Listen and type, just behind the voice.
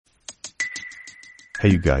Hey,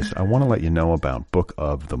 you guys, I want to let you know about Book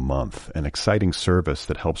of the Month, an exciting service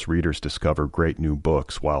that helps readers discover great new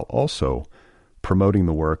books while also promoting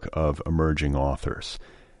the work of emerging authors.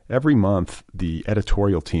 Every month, the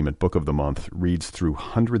editorial team at Book of the Month reads through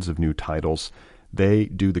hundreds of new titles. They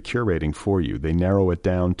do the curating for you. They narrow it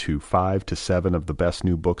down to 5 to 7 of the best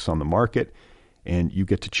new books on the market, and you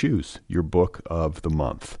get to choose your Book of the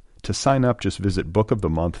Month. To sign up, just visit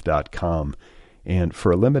bookofthemonth.com. And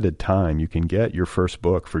for a limited time, you can get your first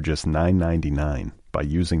book for just $9.99 by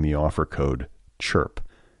using the offer code CHIRP,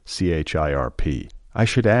 C-H-I-R-P. I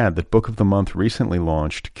should add that Book of the Month recently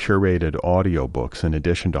launched curated audiobooks in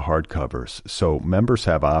addition to hardcovers, so members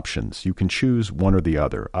have options. You can choose one or the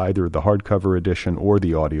other, either the hardcover edition or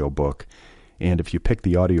the audiobook. And if you pick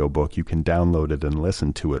the audiobook, you can download it and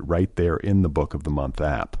listen to it right there in the Book of the Month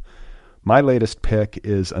app. My latest pick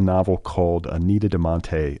is a novel called Anita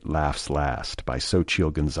DeMonte Laughs Last by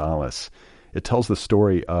Xochitl Gonzalez. It tells the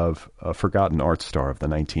story of a forgotten art star of the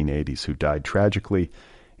 1980s who died tragically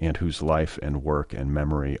and whose life and work and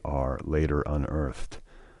memory are later unearthed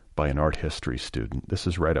by an art history student. This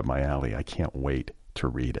is right up my alley. I can't wait to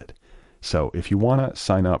read it. So if you want to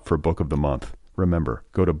sign up for Book of the Month, remember,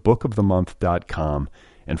 go to bookofthemonth.com,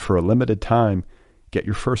 and for a limited time, get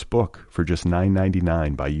your first book for just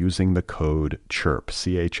 $9.99 by using the code CHIRP,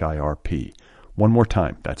 C-H-I-R-P. One more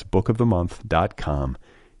time, that's bookofthemonth.com.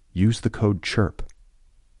 Use the code CHIRP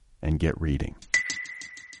and get reading.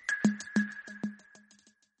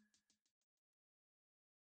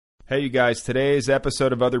 Hey, you guys, today's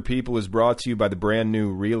episode of Other People is brought to you by the brand new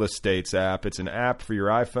Real Estates app. It's an app for your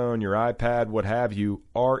iPhone, your iPad, what have you.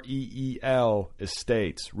 R-E-E-L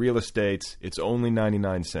Estates. Real Estates. It's only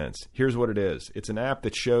 99 cents. Here's what it is. It's an app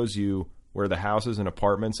that shows you where the houses and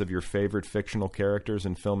apartments of your favorite fictional characters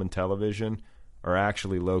in film and television are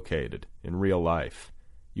actually located in real life.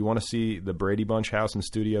 You want to see the Brady Bunch house in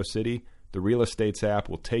Studio City? The Real Estates app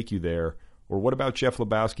will take you there. Or what about Jeff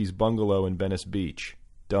Lebowski's bungalow in Venice Beach?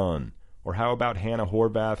 Done. Or how about Hannah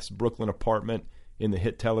Horvath's Brooklyn apartment in the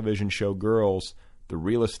hit television show Girls? The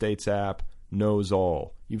Real Estates app knows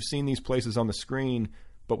all. You've seen these places on the screen,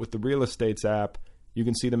 but with the Real Estates app, you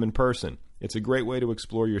can see them in person. It's a great way to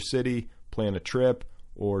explore your city, plan a trip,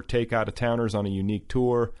 or take out-of-towners on a unique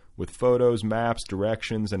tour with photos, maps,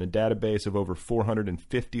 directions, and a database of over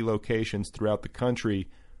 450 locations throughout the country.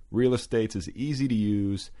 Real Estates is easy to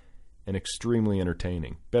use and extremely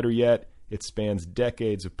entertaining. Better yet, it spans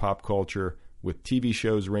decades of pop culture with TV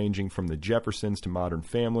shows ranging from The Jeffersons to Modern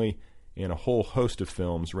Family and a whole host of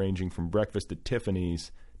films ranging from Breakfast at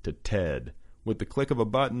Tiffany's to Ted. With the click of a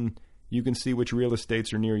button, you can see which real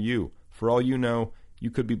estates are near you. For all you know,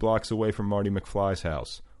 you could be blocks away from Marty McFly's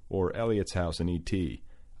house or Elliot's house in E.T.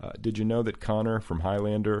 Did you know that Connor from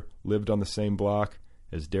Highlander lived on the same block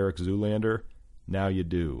as Derek Zoolander? Now you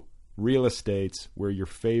do. Real Estates, where your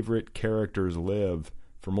favorite characters live.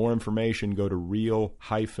 For more information, go to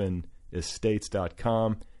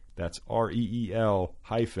real-estates.com. That's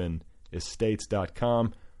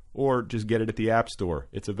REEL-estates.com. Or just get it at the App Store.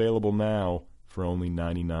 It's available now for only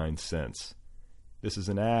 99 cents. This is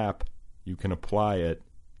an app. You can apply it.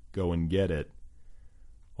 Go and get it.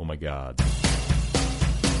 Oh my God.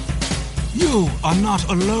 You are not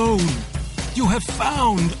alone. You have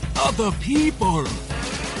found other people.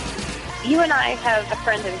 You and I have a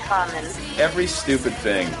friend in common. Every stupid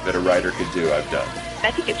thing that a writer could do, I've done.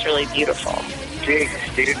 I think it's really beautiful.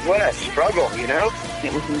 Jesus, dude, what a struggle, you know?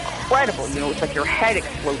 It was incredible. You know, it's like your head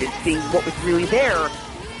exploded seeing what was really there.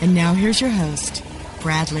 And now here's your host,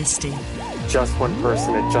 Brad Listy. Just one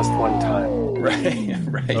person at just one time.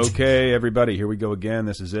 Right. Okay, everybody, here we go again.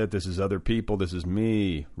 This is it. This is Other People. This is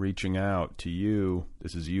me reaching out to you.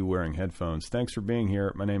 This is you wearing headphones. Thanks for being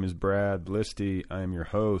here. My name is Brad Listy. I am your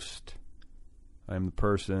host. I am the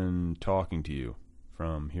person talking to you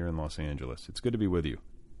from here in Los Angeles. It's good to be with you.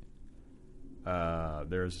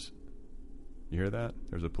 You hear that?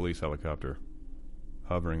 There's a police helicopter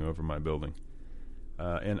hovering over my building.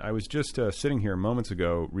 And I was just sitting here moments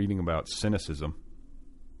ago reading about cynicism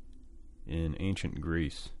in ancient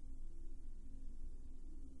Greece,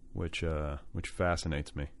 which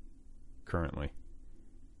fascinates me currently.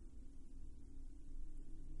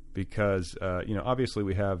 Because, obviously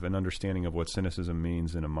we have an understanding of what cynicism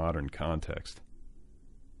means in a modern context.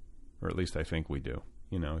 Or at least I think we do.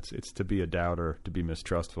 You know, it's to be a doubter, to be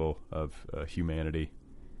mistrustful of humanity,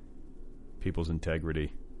 people's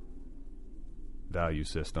integrity, value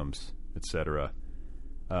systems, etc.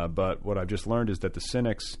 But what I've just learned is that the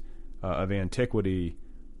cynics of antiquity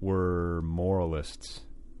were moralists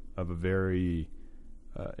of a very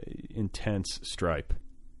intense stripe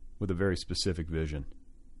with a very specific vision.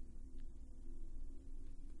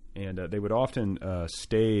 And they would often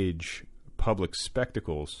stage public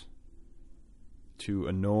spectacles to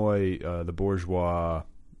annoy the bourgeois,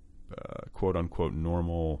 quote-unquote,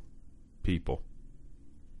 normal people,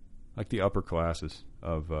 like the upper classes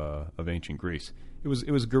of ancient Greece. It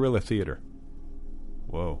was guerrilla theater.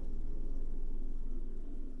 Whoa.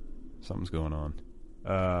 Something's going on.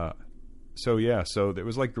 So it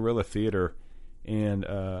was like guerrilla theater, and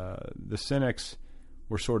the cynics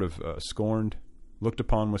were sort of scorned, looked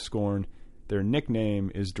upon with scorn. Their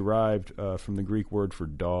nickname is derived from the Greek word for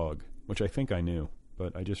dog, which I think I knew,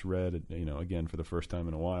 but I just read it, again for the first time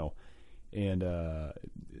in a while. And a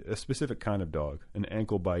specific kind of dog, an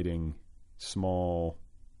ankle-biting, small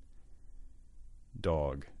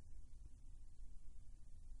dog.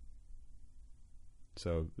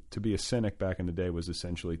 So to be a cynic back in the day was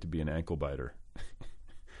essentially to be an ankle biter.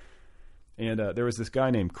 And there was this guy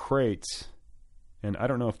named Crates, and I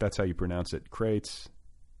don't know if that's how you pronounce it. Crates.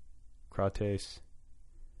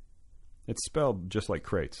 It's spelled just like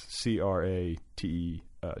Crates. C-R-A-T-E-S.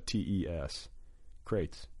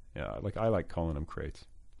 Crates. Yeah, I like calling him Crates.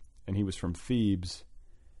 And he was from Thebes.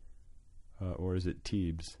 Or is it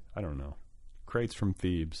Thebes? I don't know. Crates from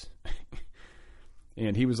Thebes.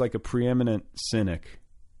 And he was like a preeminent cynic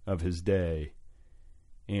of his day.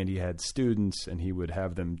 And he had students, and he would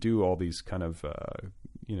have them do all these kind of,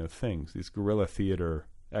 things, these guerrilla theater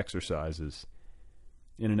exercises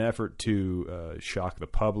in an effort to shock the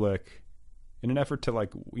public, in an effort to,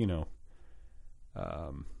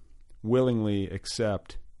 willingly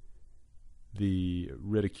accept the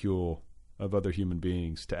ridicule of other human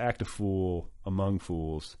beings, to act a fool among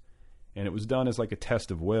fools. And it was done as like a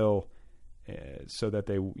test of will, so that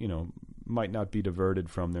they, might not be diverted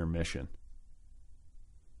from their mission,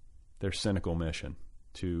 their cynical mission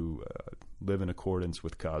to live in accordance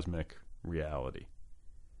with cosmic reality,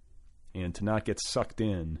 and to not get sucked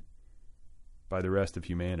in by the rest of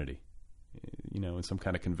humanity, in some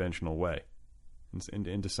kind of conventional way,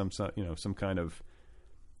 into some kind of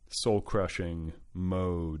soul-crushing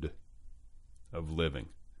mode of living.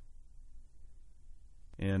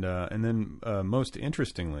 And then most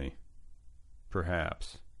interestingly,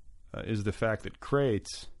 perhaps, is the fact that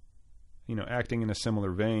Crates, acting in a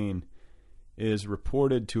similar vein, is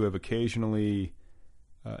reported to have occasionally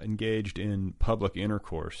engaged in public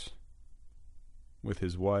intercourse with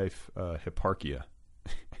his wife, Hipparchia,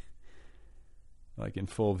 like in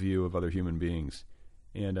full view of other human beings.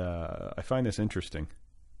 And I find this interesting.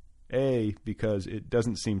 A, because it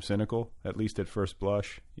doesn't seem cynical, at least at first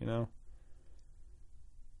blush, At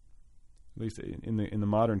least in the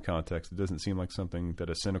modern context, it doesn't seem like something that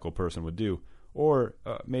a cynical person would do. Or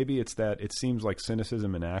maybe it's that it seems like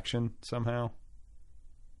cynicism in action somehow,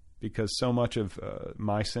 because so much of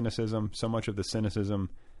my cynicism, so much of the cynicism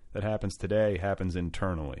that happens today happens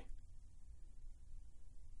internally.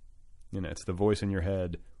 It's the voice in your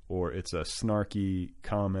head, or it's a snarky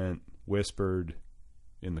comment whispered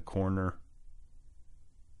in the corner.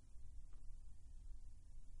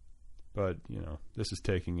 But, this is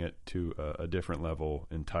taking it to a different level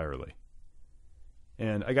entirely.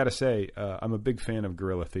 And I got to say, I'm a big fan of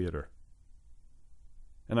guerrilla theater.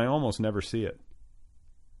 And I almost never see it.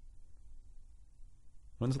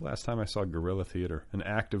 When's the last time I saw guerrilla theater, an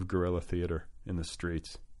active guerrilla theater in the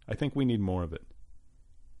streets? I think we need more of it,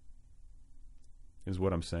 is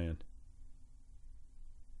what I'm saying.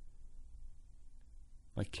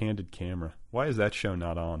 Like Candid Camera. Why is that show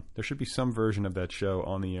not on? There should be some version of that show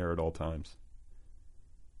on the air at all times.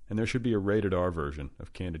 And there should be a rated R version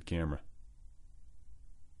of Candid Camera.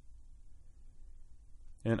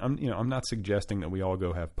 And I'm not suggesting that we all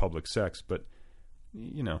go have public sex, but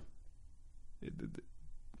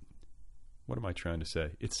what am I trying to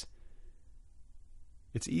say? It's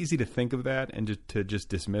easy to think of that and to just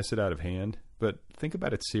dismiss it out of hand, but think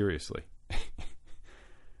about it seriously.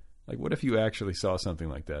 Like, what if you actually saw something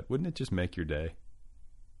like that? Wouldn't it just make your day?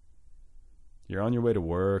 You're on your way to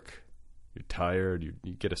work, you're tired, you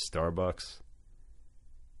get a Starbucks,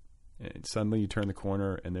 and suddenly you turn the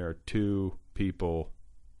corner and there are two people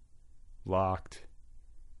locked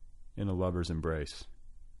in a lover's embrace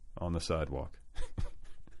on the sidewalk.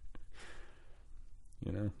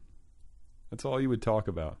 That's all you would talk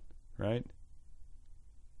about, right?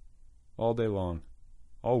 All day long,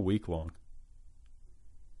 all week long.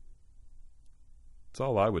 That's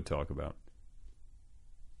all I would talk about.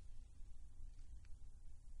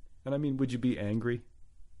 And I mean, would you be angry?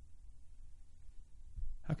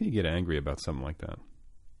 How can you get angry about something like that?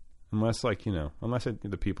 Unless,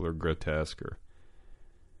 the people are grotesque, or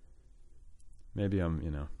maybe I'm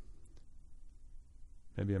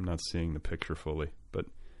not seeing the picture fully. But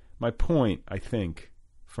my point, I think,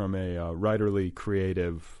 from a writerly,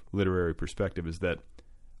 creative, literary perspective is that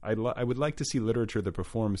I would like to see literature that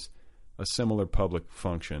performs a similar public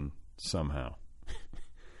function somehow.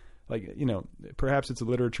 Like, perhaps it's a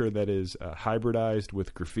literature that is hybridized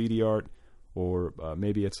with graffiti art, or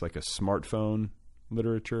maybe it's like a smartphone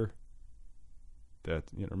literature that,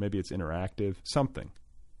 or maybe it's interactive, something.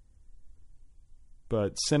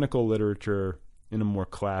 But cynical literature in a more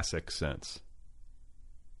classic sense.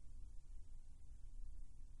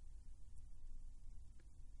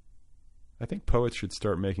 I think poets should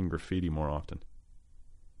start making graffiti more often.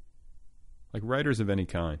 Like writers of any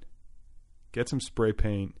kind. Get some spray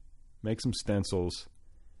paint, make some stencils,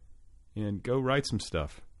 and go write some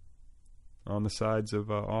stuff on the sides of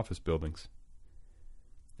office buildings.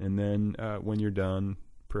 And then when you're done,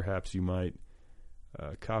 perhaps you might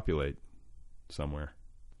copulate somewhere.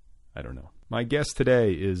 I don't know. My guest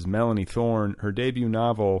today is Melanie Thorne. Her debut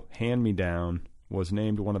novel, Hand Me Down, was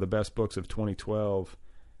named one of the best books of 2012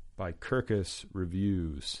 by Kirkus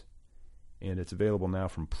Reviews, and it's available now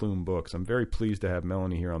from Plume Books. I'm very pleased to have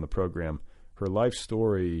Melanie here on the program. Her life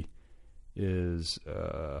story is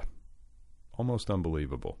almost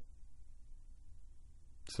unbelievable.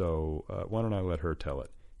 So why don't I let her tell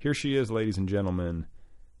it? Here she is, ladies and gentlemen,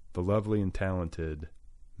 the lovely and talented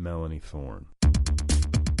Melanie Thorne.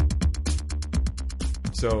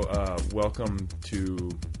 So welcome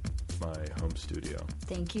to my home studio.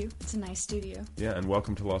 Thank you. It's a nice studio. Yeah, and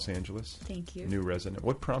welcome to Los Angeles. Thank you. New resident.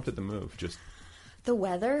 What prompted the move? Just the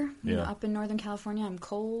weather. Yeah. You know, up in Northern California, I'm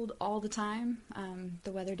cold all the time.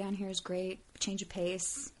 The weather down here is great. Change of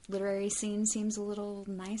pace. Literary scene seems a little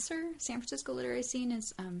nicer. San Francisco literary scene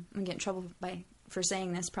is, I'm going to get in trouble for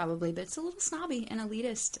saying this probably, but it's a little snobby and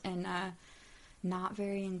elitist and not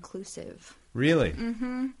very inclusive. Really?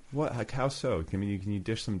 Mm-hmm. What? Like, how so? Can you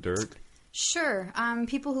dish some dirt? Sure.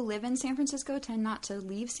 People who live in San Francisco tend not to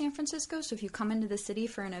leave San Francisco. So if you come into the city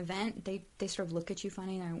for an event, they sort of look at you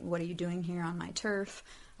funny. They're, what are you doing here on my turf?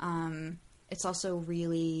 It's also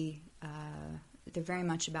really, they're very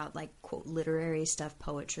much about, like, quote, literary stuff,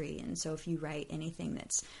 poetry. And so if you write anything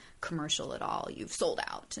that's commercial at all, you've sold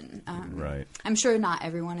out. And right. I'm sure not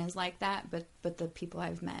everyone is like that, but the people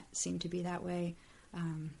I've met seem to be that way.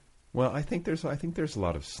 Well, I think there's a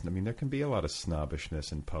lot of, there can be a lot of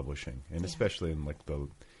snobbishness in publishing, and especially in like the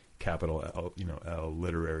capital L, L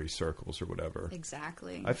literary circles or whatever.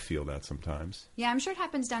 Exactly. I feel that sometimes. Yeah, I'm sure it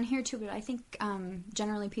happens down here too, but I think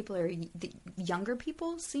generally the younger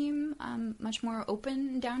people seem much more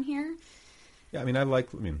open down here. Yeah, I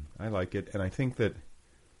like it, and I think that,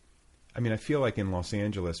 I feel like in Los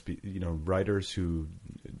Angeles, writers who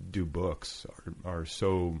do books are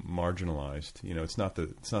so marginalized. It's not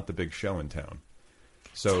the big show in town.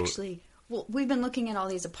 So it's actually, well, we've been looking at all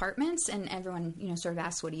these apartments, and everyone sort of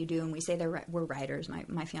asks, "What do you do?" And we say we're writers.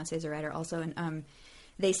 My fiance is a writer also, and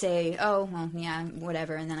they say, "Oh, well, yeah,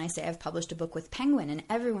 whatever." And then I say, "I've published a book with Penguin," and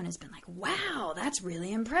everyone has been like, "Wow, that's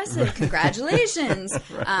really impressive! Congratulations!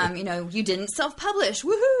 Right. You didn't self-publish.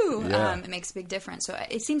 Woohoo!" Yeah. It makes a big difference. So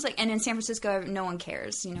it seems like, and in San Francisco, no one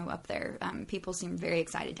cares. Up there, people seem very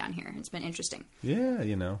excited down here. It's been interesting. Yeah,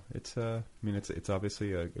 it's it's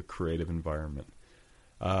obviously a creative environment.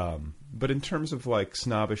 But in terms of like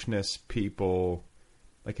snobbishness, people,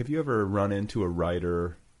 like, have you ever run into a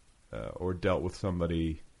writer? Or dealt with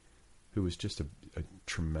somebody who was just a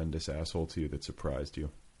tremendous asshole to you that surprised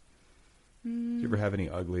you? Do you ever have any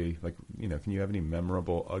ugly, can you have any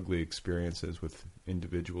memorable, ugly experiences with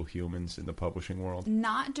individual humans in the publishing world?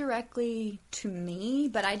 Not directly to me,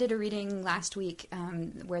 but I did a reading last week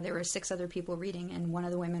where there were 6 other people reading, and one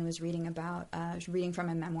of the women was reading from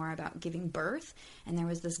a memoir about giving birth, and there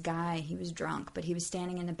was this guy, he was drunk, but he was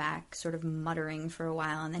standing in the back sort of muttering for a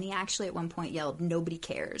while, and then he actually at one point yelled, "Nobody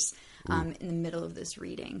cares," in the middle of this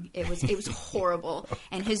reading. It was horrible,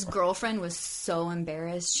 and his girlfriend was so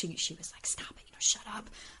embarrassed. She was like, "Stop it, shut up."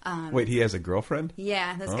 Wait, he has a girlfriend?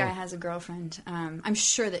 Yeah, this guy has a girlfriend. I'm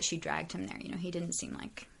sure that she dragged him there. He didn't seem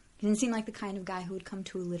like the kind of guy who would come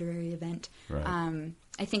to a literary event. Right.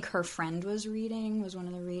 I think her friend was one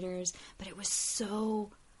of the readers, but it was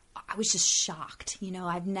so, I was just shocked.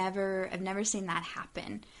 I've never seen that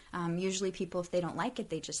happen. Usually people, if they don't like it,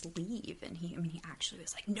 they just leave. And he actually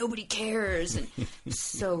was like, "Nobody cares," and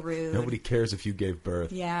so rude. Nobody cares if you gave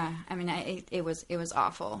birth. Yeah, it was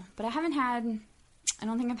awful. But I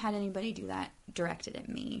don't think I've had anybody do that directed at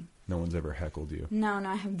me. No one's ever heckled you. No,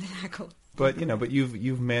 I haven't been heckled. But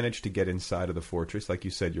you've managed to get inside of the fortress, like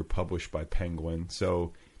you said. You're published by Penguin,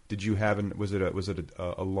 so. Did you have was it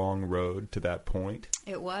a long road to that point?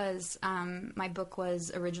 It was. My book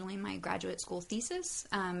was originally my graduate school thesis,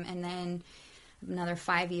 and then another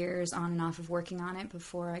 5 years on and off of working on it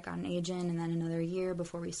before I got an agent, and then another year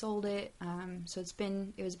before we sold it. So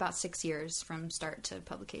it was about 6 years from start to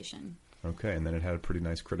publication. Okay, and then it had a pretty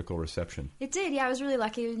nice critical reception. It did, yeah. I was really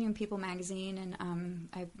lucky. It was in People magazine, and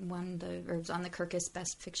I was on the Kirkus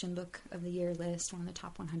Best Fiction Book of the Year list, one of the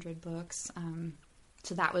top 100 books.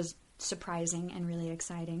 So that was surprising and really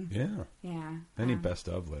exciting. Yeah. Yeah. Any best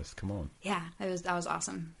of list, come on. Yeah, that was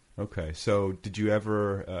awesome. Okay, so did you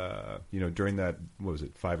ever, during that,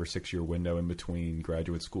 5 or 6 year window in between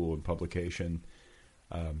graduate school and publication,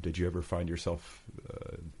 did you ever find yourself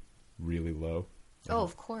really low? Oh,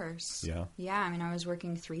 of course. Yeah? Yeah, I mean, I was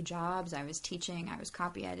working 3 jobs. I was teaching. I was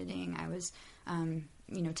copy editing. I was,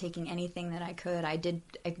 taking anything that I could. I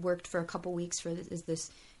worked for a couple weeks for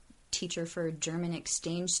this teacher for German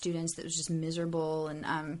exchange students that was just miserable.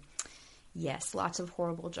 And, yes, lots of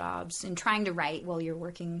horrible jobs. And trying to write while you're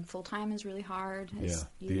working full-time is really hard.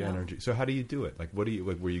 The energy. So how do you do it?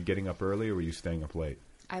 Were you getting up early or were you staying up late?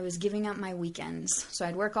 I was giving up my weekends. So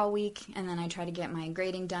I'd work all week, and then I'd try to get my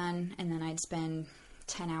grading done, and then I'd spend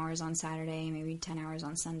 10 hours on Saturday, maybe 10 hours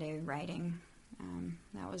on Sunday writing.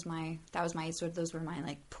 Those were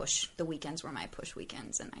my push. The weekends were my push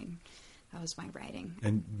weekends, and that was my writing.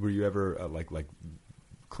 And were you ever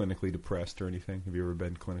clinically depressed or anything? Have you ever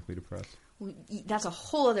been clinically depressed? That's a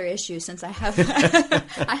whole other issue, since I have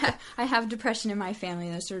I have depression in my family,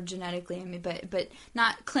 that's sort of genetically in me, but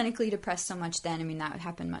not clinically depressed so much then. I mean, that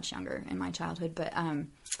happened much younger in my childhood, but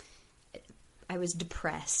I was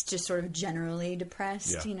depressed, just sort of generally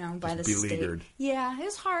depressed, by the beleaguered. State. Yeah, it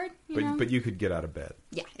was hard, But you could get out of bed.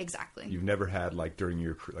 Yeah, exactly. You've never had, during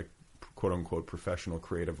your quote unquote professional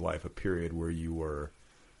creative life, a period where you were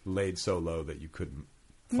laid so low that you couldn't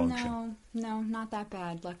function? No, not that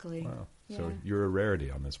bad, luckily. Wow. Yeah. So you're a rarity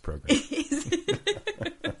on this program.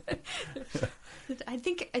 I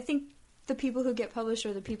think the people who get published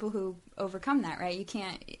are the people who overcome that, right? You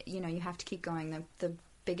can't, you have to keep going. The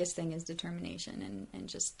biggest thing is determination and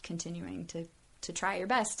just continuing to try your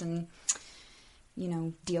best and,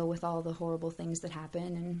 deal with all the horrible things that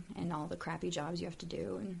happen and all the crappy jobs you have to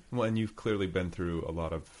do. And you've clearly been through a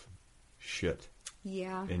lot of shit.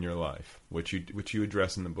 Yeah. In your life, which you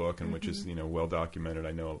address in the book and which is, well documented.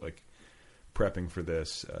 I know, prepping for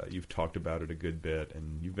this, you've talked about it a good bit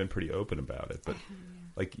and you've been pretty open about it. But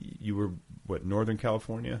you were Northern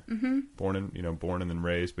California, born and then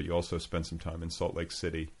raised, but you also spent some time in Salt Lake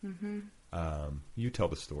City. You tell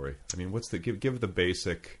the story. I mean, give the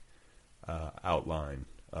basic outline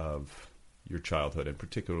of your childhood, and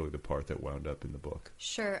particularly the part that wound up in the book.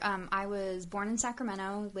 Sure. I was born in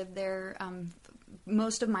Sacramento, lived there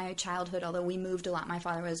most of my childhood, although we moved a lot. My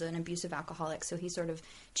father was an abusive alcoholic, so he sort of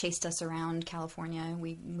chased us around California.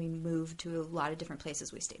 We moved to a lot of different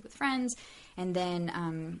places. We stayed with friends, and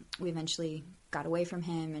then we eventually got away from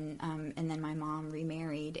him, and then my mom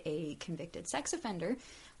remarried a convicted sex offender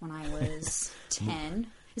when I was 10.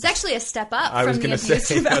 It's actually a step up. I was going to say,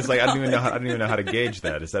 I was I don't even know how to gauge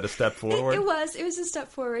that. Is that a step forward? It was a step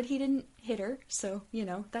forward. He didn't hit her, so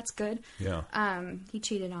that's good. Yeah. He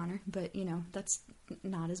cheated on her, but that's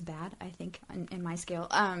not as bad, I think, in my scale.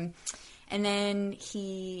 And then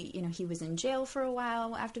he was in jail for a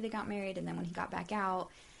while after they got married, and then when he got back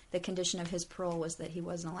out, the condition of his parole was that he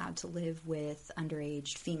wasn't allowed to live with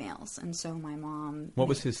underage females, and so my mom. What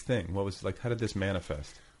was his thing? What was how did this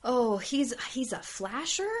manifest? Oh, he's a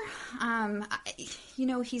flasher.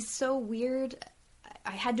 He's so weird.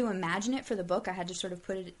 I had to imagine it for the book. I had to sort of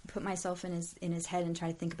put myself in his head and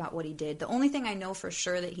try to think about what he did. The only thing I know for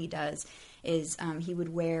sure that he does is he would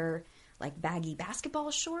wear baggy basketball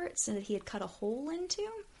shorts and that he had cut a hole into.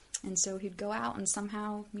 And so he'd go out and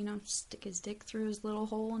somehow, stick his dick through his little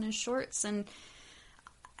hole in his shorts. And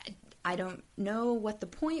I don't know what the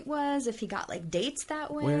point was, if he got dates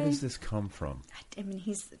that way. Where does this come from? I mean,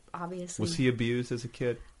 he's obviously... Was he abused as a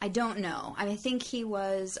kid? I don't know. I think he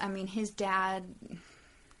was... I mean, his dad...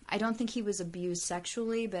 I don't think he was abused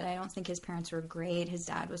sexually, but I don't think his parents were great. His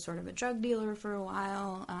dad was sort of a drug dealer for a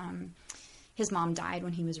while. His mom died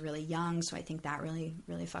when he was really young, so I think that really,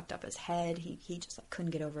 really fucked up his head. He just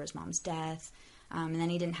couldn't get over his mom's death. And then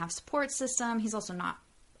he didn't have support system. He's also not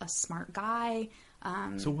a smart guy.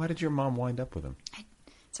 So why did your mom wind up with him?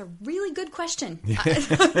 It's a really good question.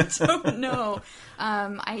 I don't know.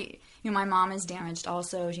 My mom is damaged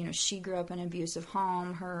also. She grew up in an abusive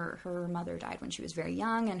home. Her mother died when she was very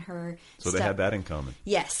young, and her they had that in common.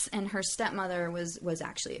 Yes, and her stepmother was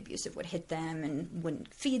actually abusive, would hit them and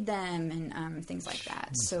wouldn't feed them and things like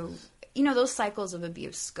that. So those cycles of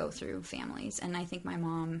abuse go through families, and I think my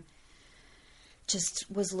mom just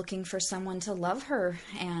was looking for someone to love her,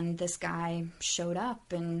 and this guy showed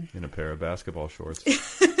up and In a pair of basketball shorts.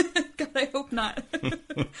 God, I hope not.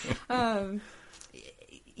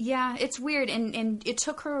 Yeah, it's weird, and it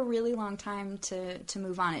took her a really long time to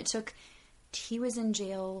move on. He was in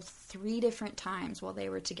jail 3 different times while they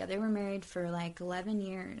were together. They were married for like 11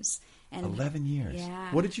 years. And 11 years.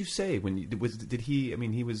 Yeah. What did you say when did he? I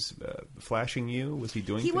mean, he was flashing you. Was he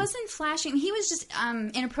doing? He things? wasn't flashing. He was just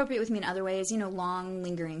inappropriate with me in other ways. Long,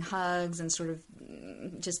 lingering hugs and sort of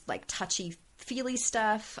just like touchy feely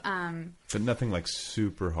stuff. But nothing like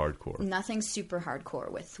super hardcore. Nothing super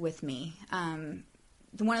hardcore with me.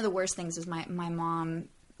 One of the worst things was my mom.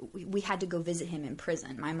 We had to go visit him in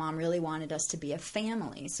prison. My mom really wanted us to be a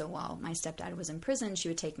family. So while my stepdad was in prison, she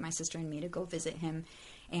would take my sister and me to go visit him.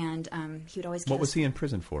 And he would always. What was he in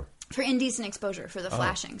prison for? For indecent exposure, for the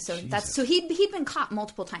flashing. So Jesus. he'd been caught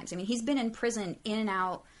multiple times. I mean, he's been in prison, in and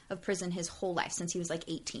out of prison his whole life since he was like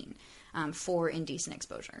 18 for indecent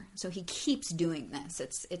exposure. So he keeps doing this.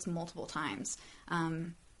 It's multiple times.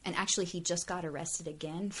 And actually, he just got arrested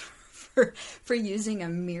again for using a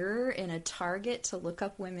mirror in a Target to look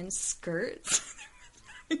up women's skirts.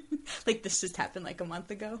 Like this just happened like a month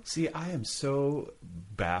ago. See, I am so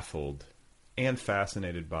baffled and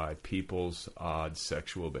fascinated by people's odd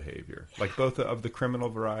sexual behavior, like both of the criminal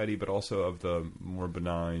variety, but also of the more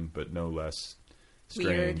benign, but no less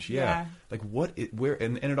strange. Weird, yeah. Like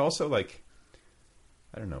and it also like,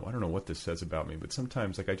 I don't know what this says about me, but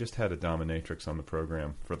sometimes like I just had a dominatrix on the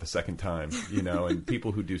program for the second time, and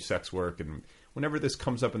people who do sex work, and whenever this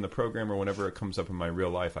comes up in the program or whenever it comes up in my real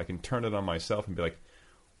life, I can turn it on myself and be like,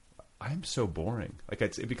 I'm so boring. Like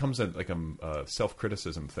it becomes a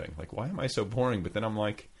self-criticism thing. Like, why am I so boring? But then I'm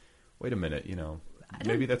like, wait a minute,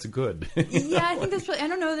 maybe that's good. Yeah, I think that's probably, I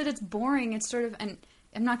don't know that it's boring. It's sort of, and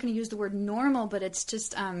I'm not going to use the word normal, but it's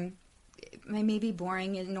just, maybe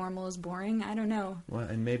boring and normal is boring. I don't know. Well,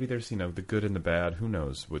 and maybe there's, the good and the bad. Who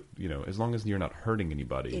knows? What, as long as you're not hurting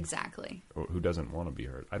anybody. Exactly. Or who doesn't want to be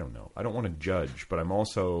hurt. I don't know. I don't want to judge, but I'm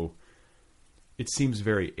also, it seems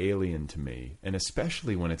very alien to me. And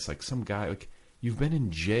especially when it's like some guy, like you've been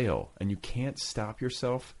in jail and you can't stop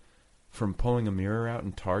yourself from pulling a mirror out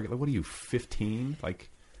in Target. Like, what are you, 15? Like,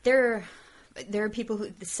 there are people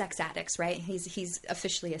the sex addicts, right? He's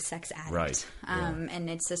officially a sex addict. Right. And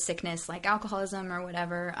it's a sickness like alcoholism or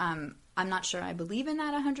whatever. I'm not sure I believe in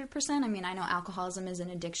that 100%. I mean, I know alcoholism is an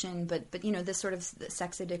addiction, but this sort of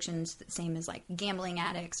sex addiction's the same as like gambling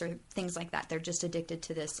addicts or things like that. They're just addicted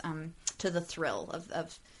to this, to the thrill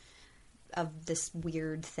of this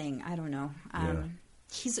weird thing. I don't know.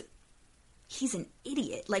 He's an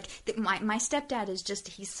idiot. Like my stepdad is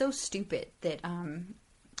he's so stupid that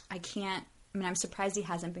I can't. I mean, I'm surprised he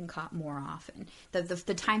hasn't been caught more often.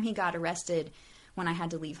 The time he got arrested, when I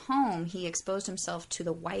had to leave home, he exposed himself to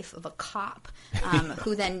the wife of a cop,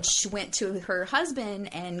 who then went to her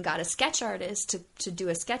husband and got a sketch artist to do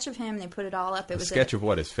a sketch of him. They put it all up. It was a sketch of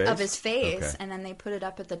what, his face? Of his face. Okay. And then they put it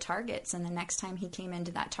up at the Targets. And the next time he came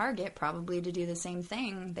into that Target, probably to do the same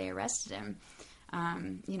thing, they arrested him.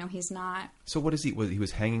 He's not... So what is he? He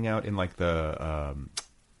was hanging out in like the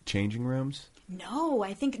changing rooms? No,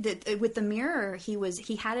 I think that with the mirror, he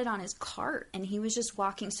had it on his cart, and he was just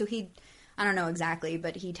walking. So I don't know exactly,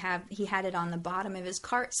 but he had it on the bottom of his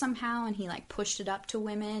cart somehow, and he like pushed it up to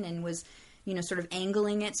women and was, sort of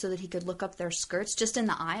angling it so that he could look up their skirts just in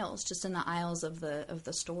the aisles of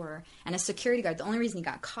the store. And a security guard. The only reason he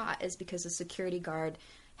got caught is because a security guard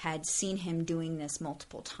had seen him doing this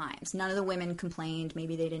multiple times. None of the women complained.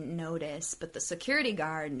 Maybe they didn't notice, but the security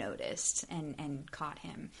guard noticed and caught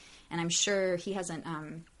him. And I'm sure he hasn't,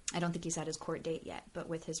 I don't think he's had his court date yet, but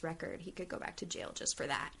with his record, he could go back to jail just for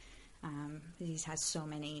that. He's got so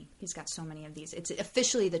many of these. It's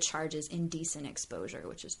officially the charge is indecent exposure,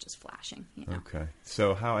 which is just flashing. Okay.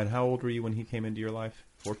 So how old were you when he came into your life?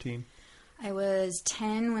 14? I was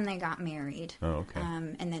 10 when they got married. Oh, okay.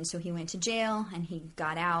 And then so he went to jail and he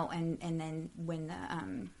got out, and then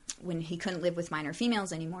when he couldn't live with minor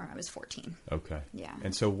females anymore, I was 14. Okay. Yeah.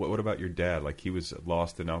 And so what about your dad? Like he was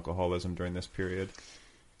lost in alcoholism during this period?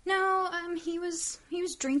 No, he was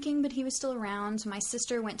drinking, but he was still around. My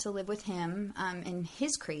sister went to live with him and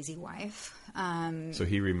his crazy wife. So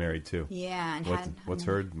he remarried too? Yeah. And what's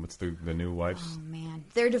the new wife's? Oh, man.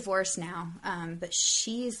 They're divorced now, but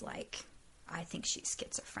she's like... I think she's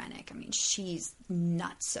schizophrenic. I mean, she's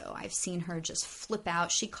nutso. I've seen her just flip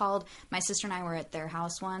out. She called, my sister and I were at their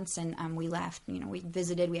house once, and we left. You know, we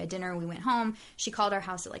visited, we had dinner, we went home. She called our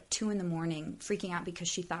house at like 2 a.m, freaking out because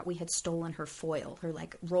she thought we had stolen her foil, her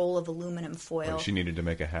like roll of aluminum foil. Like she needed to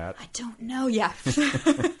make a hat? I don't know. Yeah.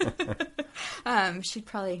 She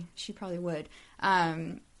probably would.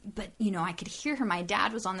 But, you know, I could hear her. My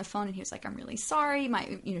dad was on the phone and he was like, I'm really sorry.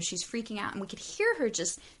 She's freaking out. And we could hear her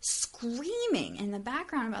just screaming in the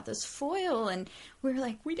background about this foil. And we were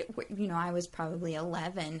like, I was probably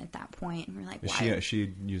 11 at that point. And we were like, why? Is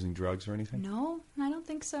she using drugs or anything? No, I don't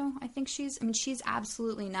think so. I think she's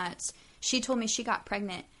absolutely nuts. She told me she got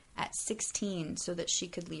pregnant at 16 so that she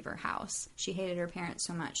could leave her house. She hated her parents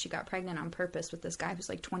so much. She got pregnant on purpose with this guy who's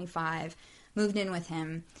like 25, moved in with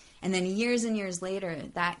him. And then years and years later,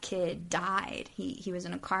 that kid died. He was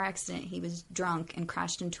in a car accident. He was drunk and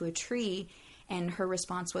crashed into a tree. And her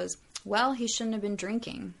response was, well, he shouldn't have been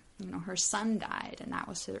drinking. You know, her son died, and that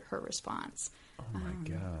was her response. Oh, my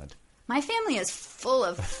God. My family is full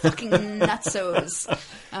of fucking nutsos.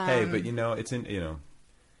 Hey, but,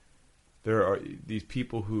 there are these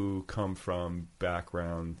people who come from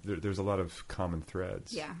background. There's a lot of common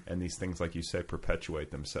threads. Yeah. And these things, like you said,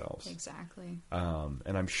 perpetuate themselves. Exactly.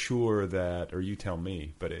 And I'm sure that, or you tell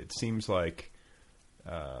me, but it seems like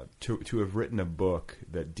to have written a book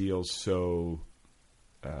that deals so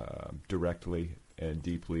directly and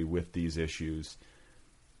deeply with these issues,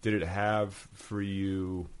 did it have for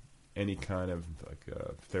you any kind of like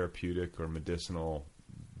therapeutic or medicinal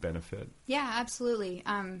benefit? Yeah, absolutely.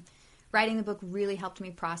 Writing the book really helped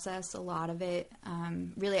me process a lot of it.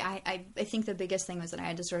 Really, I think the biggest thing was that I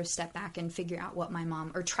had to sort of step back and figure out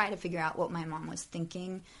try to figure out what my mom was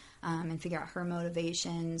thinking, and figure out her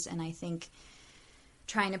motivations. And I think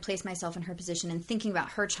trying to place myself in her position and thinking about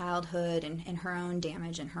her childhood and her own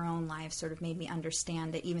damage and her own life sort of made me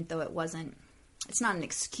understand that even though it's not an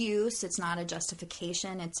excuse, it's not a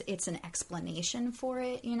justification, it's an explanation for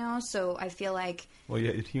it, you know? So I feel like... Well, yeah,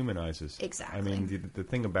 it humanizes. Exactly. I mean, the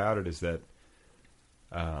thing about it is that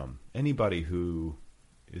anybody who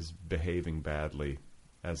is behaving badly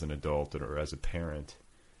as an adult or as a parent,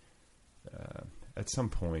 at some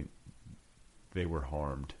point, they were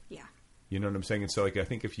harmed. Yeah. You know what I'm saying? And so, like, I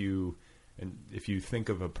think if you think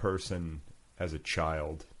of a person as a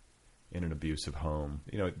child in an abusive home,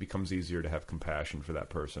 it becomes easier to have compassion for that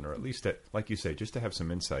person, or at least, like you say, just to have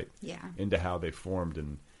some insight into how they formed.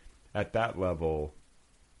 And at that level,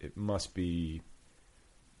 it must be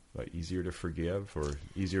easier to forgive or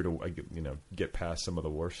easier to, get past some of the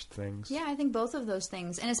worst things. Yeah, I think both of those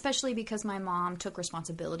things. And especially because my mom took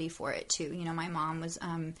responsibility for it too. My mom was,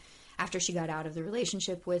 after she got out of the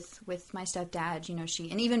relationship with my stepdad,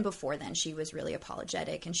 and even before then, she was really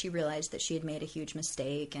apologetic, and she realized that she had made a huge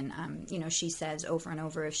mistake. And, she says over and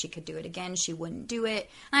over, if she could do it again, she wouldn't do it.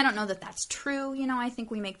 I don't know that that's true. I think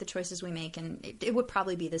we make the choices we make, and it would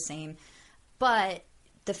probably be the same. But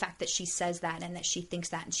the fact that she says that and that she thinks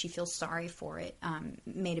that and she feels sorry for it,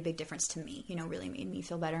 made a big difference to me, really made me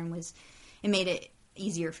feel better, and it made it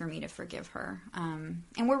easier for me to forgive her. And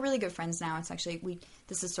we're really good friends now. It's actually,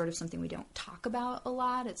 this is sort of something we don't talk about a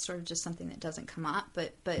lot. It's sort of just something that doesn't come up,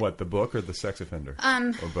 but what, the book or the sex offender?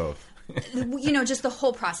 Or both? Just the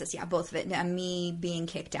whole process. Yeah, both of it. Me being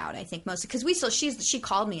kicked out, I think mostly because she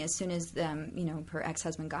called me as soon as, her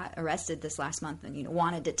ex-husband got arrested this last month and,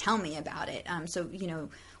 wanted to tell me about it. So,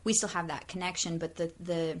 we still have that connection, but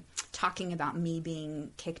the talking about me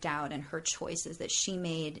being kicked out and her choices that she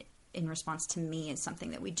made in response to me is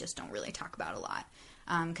something that we just don't really talk about a lot,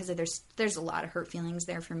 because there's a lot of hurt feelings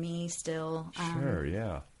there for me still. Sure,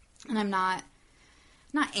 yeah. And I'm not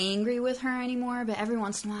angry with her anymore, but every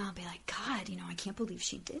once in a while I'll be like, God, I can't believe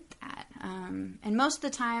she did that. And most of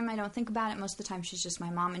the time I don't think about it. Most of the time she's just my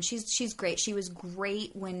mom, and she's great. She was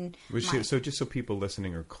great when. So just so people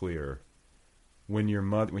listening are clear, when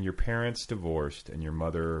your parents divorced and your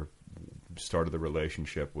mother started the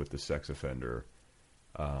relationship with the sex offender,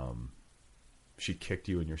 she kicked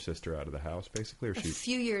you and your sister out of the house, basically, or a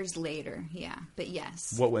few years later, yeah. But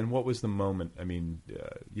yes. What was the moment? I mean,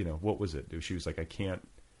 what was it? She was like, I can't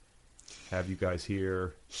have you guys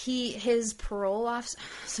here. His parole officer.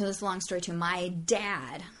 So this is a long story too. My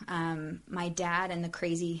dad and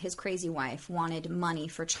his crazy wife wanted money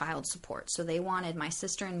for child support. So they wanted my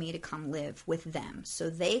sister and me to come live with them. So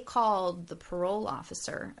they called the parole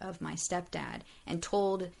officer of my stepdad and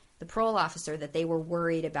told the parole officer that they were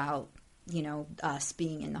worried about, us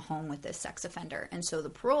being in the home with this sex offender. And so the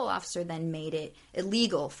parole officer then made it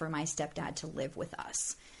illegal for my stepdad to live with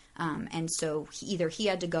us. And so either he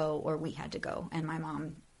had to go or we had to go. And my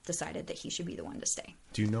mom decided that he should be the one to stay.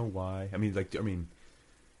 Do you know why? I mean,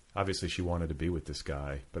 obviously she wanted to be with this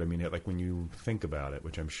guy, but I mean, like when you think about it,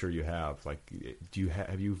 which I'm sure you have, like,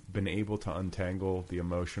 have you been able to untangle the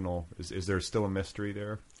emotional? Is there still a mystery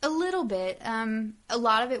there? A little bit. A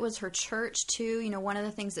lot of it was her church too. You know, one of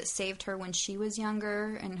the things that saved her when she was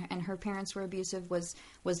younger and her parents were abusive was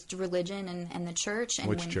religion and the church. And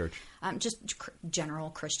Which church? Just general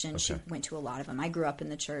Christian. Okay. She went to a lot of them. I grew up in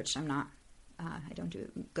the church. I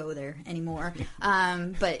don't go there anymore.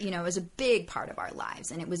 But, you know, it was a big part of our lives.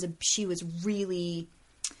 And she was really,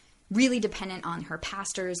 really dependent on her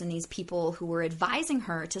pastors and these people who were advising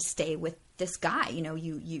her to stay with this guy. You know,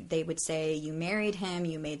 they would say, you married him,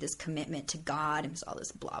 you made this commitment to God. It was all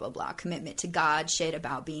this blah, blah, blah, commitment to God shit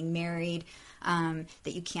about being married, that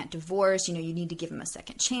you can't divorce. You know, you need to give him a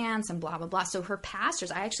second chance and blah, blah, blah. So her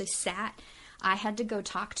pastors, I had to go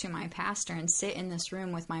talk to my pastor and sit in this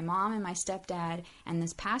room with my mom and my stepdad and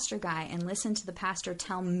this pastor guy and listen to the pastor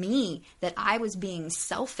tell me that I was being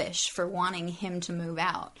selfish for wanting him to move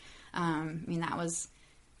out. I mean,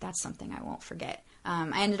 that's something I won't forget.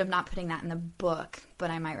 I ended up not putting that in the book,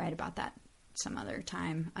 but I might write about that some other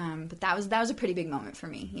time. But that was a pretty big moment for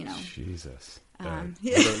me, you know. Jesus. Yeah.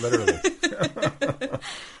 Literally.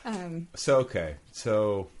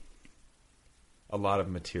 So a lot of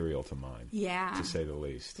material to mine, to say the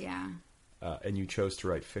least. Yeah. And you chose to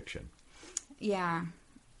write fiction. Yeah.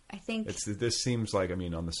 I think... This seems like, I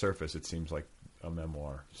mean, on the surface, it seems like a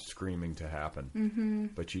memoir screaming to happen. Mm-hmm.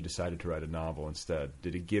 But you decided to write a novel instead.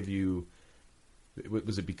 Did it give you...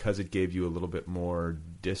 Was it because it gave you a little bit more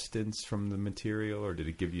distance from the material, or did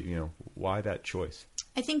it give you, you know, why that choice?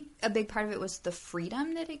 I think a big part of it was the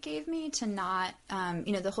freedom that it gave me to not,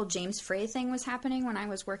 you know, the whole James Frey thing was happening when I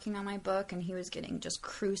was working on my book, and he was getting just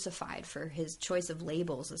crucified for his choice of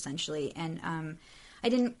labels, essentially. And I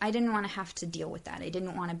didn't want to have to deal with that. I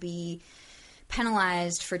didn't want to be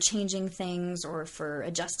penalized for changing things or for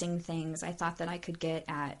adjusting things. I thought that I could get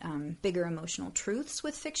at bigger emotional truths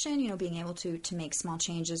with fiction, you know, being able to make small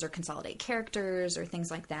changes or consolidate characters or things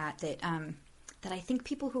like that, that I think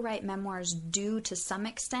people who write memoirs do to some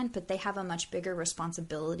extent, but they have a much bigger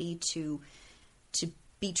responsibility to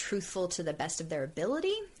be truthful to the best of their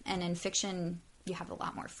ability. And in fiction, you have a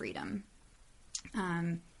lot more freedom.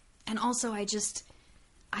 And also,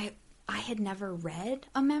 I had never read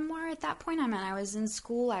a memoir at that point. I mean, I was in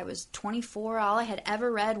school. I was 24. All I had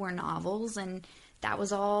ever read were novels, and that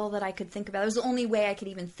was all that I could think about. It was the only way I could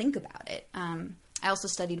even think about it. I also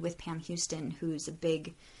studied with Pam Houston, who's a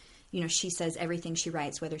big, you know, she says everything she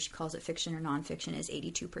writes, whether she calls it fiction or nonfiction, is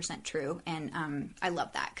 82% true. And I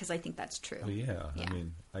love that because I think that's true. Well, yeah. I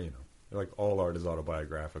mean, you know, like all art is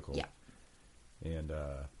autobiographical. Yeah. And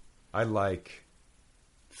I like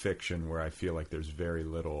fiction where I feel like there's very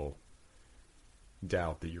little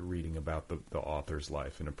doubt that you're reading about the author's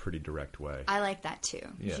life in a pretty direct way. I like that too.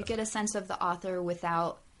 Yeah. You get a sense of the author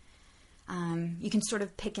without... you can sort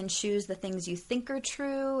of pick and choose the things you think are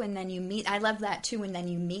true, and then you meet... I love that too, when then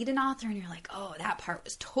you meet an author and you're like, oh, that part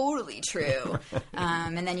was totally true.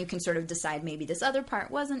 And then you can sort of decide maybe this other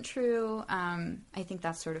part wasn't true. I think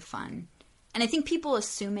that's sort of fun. And I think people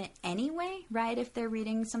assume it anyway, right? If they're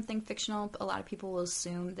reading something fictional, a lot of people will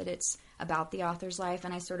assume that it's about the author's life,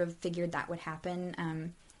 and I sort of figured that would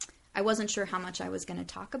happen. I wasn't sure how much I was going to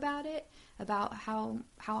talk about it, about how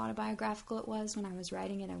autobiographical it was when I was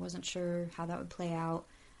writing it. I wasn't sure how that would play out.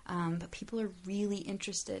 But people are really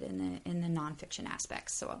interested in the nonfiction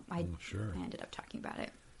aspects, so I ended up talking about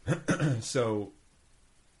it. So,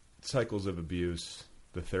 cycles of abuse,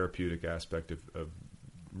 the therapeutic aspect of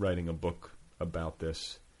writing a book about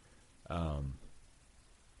this,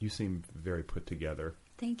 you seem very put together.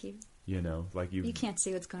 Thank you. You know, like you can't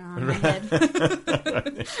see what's going on in my head.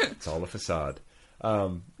 It's all a facade.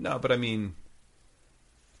 No, but I mean,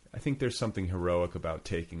 I think there's something heroic about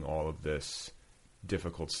taking all of this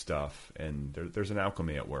difficult stuff, and there's an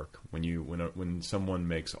alchemy at work when someone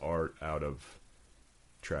makes art out of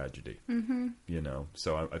tragedy. Mm-hmm. You know,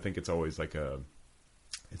 so I think it's always like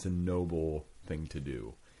it's a noble thing to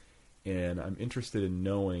do, and I'm interested in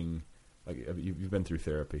knowing. Like, you've been through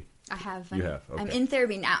therapy. I have. You have. Okay. I'm in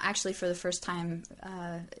therapy now. Actually, for the first time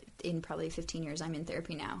in probably 15 years, I'm in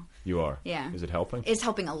therapy now. You are? Yeah. Is it helping? It's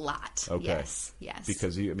helping a lot. Okay. Yes.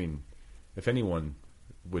 Because I mean, if anyone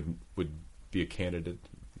would be a candidate,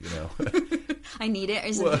 you know, I need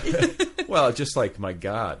it. Well, just like, my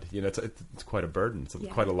God, you know, it's quite a burden. It's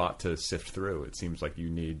quite a lot to sift through. It seems like you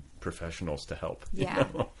need professionals to help. Yeah.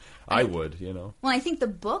 You know? I would, you know. Well, I think the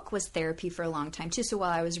book was therapy for a long time too. So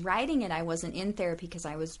while I was writing it, I wasn't in therapy because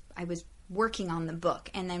I was working on the book.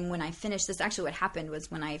 And then when I finished this, actually what happened was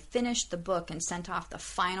when I finished the book and sent off the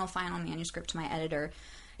final manuscript to my editor,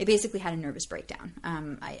 I basically had a nervous breakdown.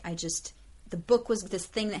 The book was this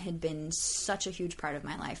thing that had been such a huge part of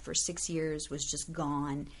my life for 6 years was just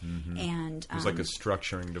gone. Mm-hmm. And it was like a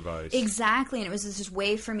structuring device. Exactly. And it was this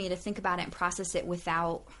way for me to think about it and process it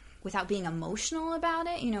without being emotional about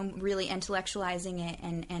it, really intellectualizing it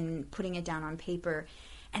and putting it down on paper.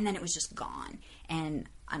 And then it was just gone. And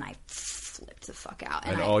I flipped the fuck out.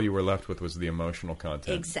 And all you were left with was the emotional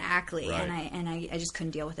content. Exactly. Right. And I just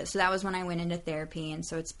couldn't deal with it. So that was when I went into therapy. And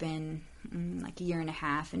so it's been like a year and a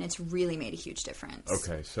half. And it's really made a huge difference.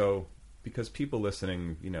 Okay. So because people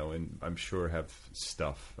listening, and I'm sure have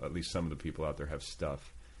stuff, at least some of the people out there have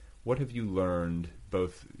stuff. What have you learned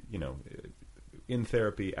both, in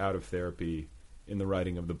therapy, out of therapy, in the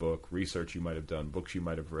writing of the book, research you might have done, books you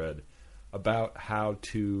might have read, about how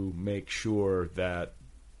to make sure that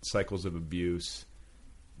cycles of abuse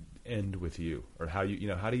end with you, or how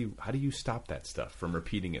do you stop that stuff from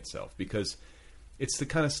repeating itself? Because it's the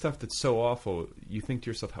kind of stuff that's so awful. You think to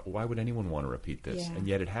yourself, why would anyone want to repeat this? Yeah. And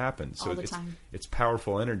yet it happens. So it's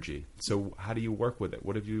powerful energy. So how do you work with it?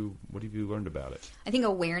 What have you learned about it? I think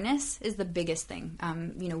awareness is the biggest thing.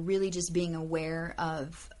 Really just being aware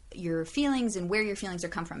of your feelings and where your feelings are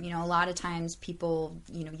come from. A lot of times people,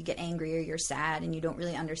 you get angry or you're sad and you don't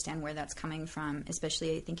really understand where that's coming from,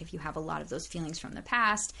 especially I think if you have a lot of those feelings from the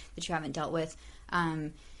past that you haven't dealt with.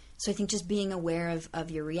 So I think just being aware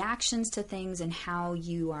of your reactions to things and how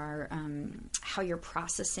you are, how you're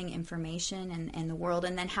processing information and the world,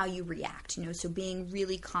 and then how you react, so being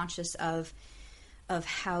really conscious of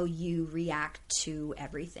how you react to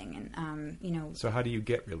everything. And, So how do you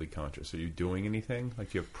get really conscious? Are you doing anything?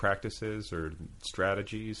 Like, do you have practices or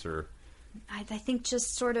strategies or? I think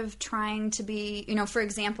just sort of trying to be, for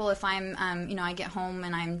example, if I'm, I get home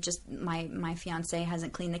and I'm just, my fiance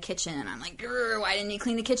hasn't cleaned the kitchen and I'm like, why didn't he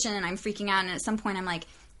clean the kitchen? And I'm freaking out. And at some point I'm like,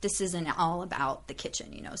 this isn't all about the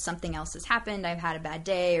kitchen. Something else has happened. I've had a bad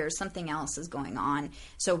day or something else is going on.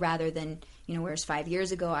 So rather than, whereas 5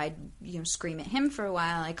 years ago I'd, scream at him for a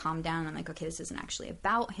while, I calm down. I'm like, okay, this isn't actually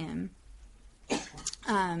about him.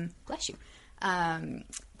 Bless you.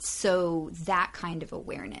 So that kind of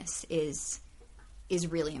awareness is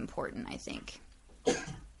really important, I think.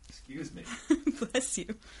 Excuse me. Bless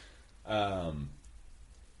you.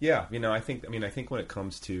 Yeah, I think when it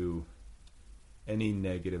comes to any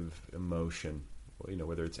negative emotion,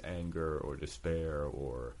 whether it's anger or despair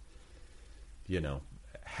or,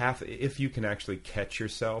 if you can actually catch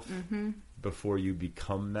yourself before you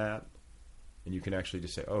become that, and you can actually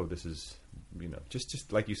just say, oh, this is,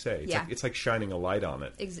 just like you say, it's like shining a light on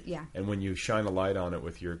it. Yeah. And when you shine a light on it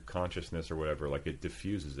with your consciousness or whatever, like it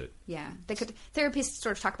diffuses it. Yeah. Therapists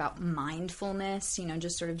sort of talk about mindfulness,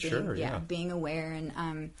 just sort of being, being aware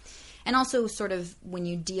and also sort of when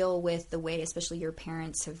you deal with the way, especially your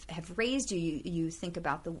parents have raised you, you think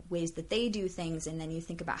about the ways that they do things, and then you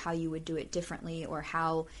think about how you would do it differently, or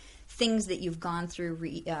how things that you've gone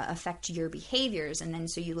through affect your behaviors. And then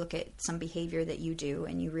so you look at some behavior that you do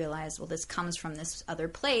and you realize, well, this comes from this other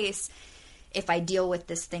place. If I deal with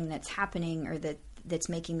this thing that's happening or that's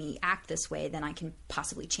making me act this way, then I can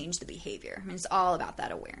possibly change the behavior. I mean, it's all about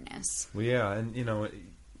that awareness. Well, yeah. And,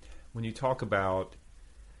 when you talk about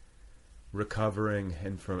recovering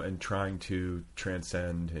and trying to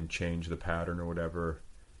transcend and change the pattern or whatever,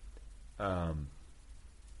 I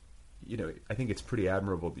think it's pretty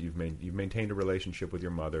admirable that you've maintained a relationship with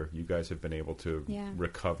your mother. You guys have been able to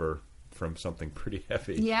recover from something pretty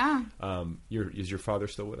heavy. Yeah. Is your father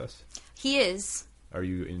still with us? He is. Are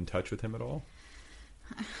you in touch with him at all?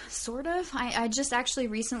 Sort of. I just actually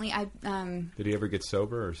recently Did he ever get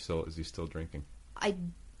sober, or is he still drinking?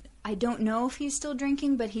 I don't know if he's still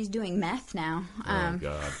drinking, but he's doing meth now. Oh,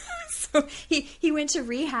 God. So he went to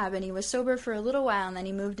rehab and he was sober for a little while, and then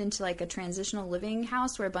he moved into like a transitional living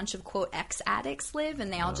house where a bunch of, quote, ex-addicts live,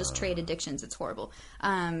 and they all just trade addictions. It's horrible.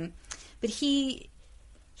 But he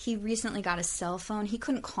recently got a cell phone. He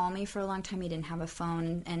couldn't call me for a long time. He didn't have a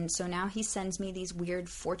phone. And so now he sends me these weird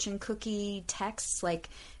fortune cookie texts like,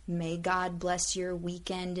 may God bless your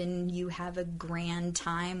weekend and you have a grand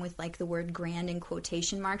time, with like the word grand in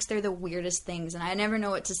quotation marks. They're the weirdest things. And I never know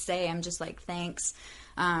what to say. I'm just like, thanks.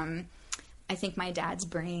 I think my dad's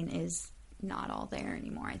brain is not all there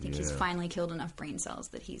anymore. I think he's finally killed enough brain cells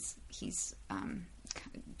that he's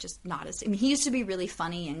just not as... I mean, he used to be really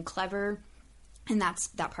funny and clever, and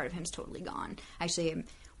that part of him's totally gone. Actually, I'm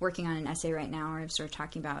working on an essay right now where I'm sort of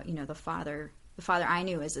talking about, the the father I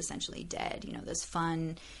knew was essentially dead. You know, this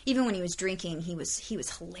fun. Even when he was drinking, he was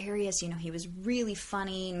hilarious. You know, he was really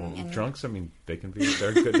funny. And drunks, I mean, they're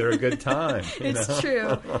good. They're a good time. It's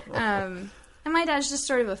true. And my dad's just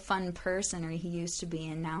sort of a fun person, or he used to be,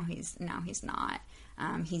 and now he's not.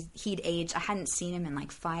 He'd aged. I hadn't seen him in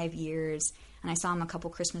like 5 years, and I saw him a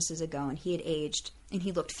couple Christmases ago, and he had aged, and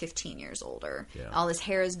he looked 15 years older. Yeah. All his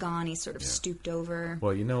hair is gone. He's sort of stooped over.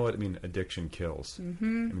 Well, you know what? I mean, addiction kills.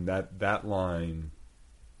 Mm-hmm. I mean, that line,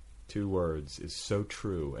 2 words, is so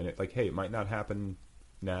true. And hey, it might not happen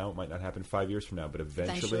now. It might not happen 5 years from now, but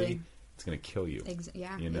eventually it's going to kill you.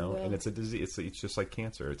 Yeah, you know, and it's a disease. It's just like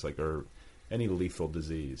cancer. It's like or any lethal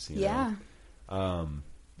disease. You know?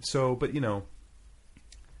 So, but you know,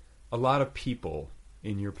 a lot of people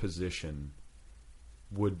in your position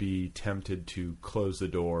would be tempted to close the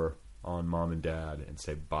door on mom and dad and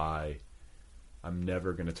say, bye. I'm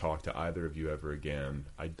never going to talk to either of you ever again.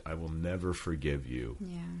 I will never forgive you.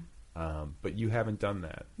 Yeah. But you haven't done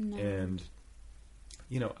that. No. And,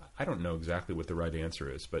 you know, I don't know exactly what the right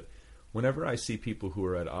answer is, but whenever I see people who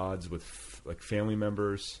are at odds with like family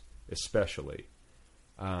members, especially,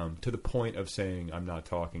 to the point of saying, I'm not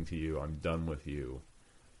talking to you, I'm done with you.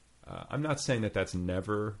 I'm not saying that that's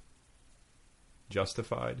never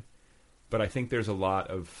justified, but I think there's a lot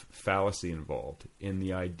of fallacy involved in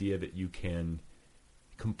the idea that you can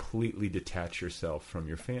completely detach yourself from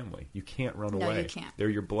your family. You can't run away. No, you can't. They're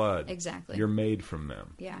your blood. Exactly. You're made from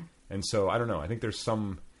them. Yeah. And so, I don't know. I think there's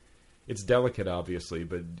it's delicate, obviously,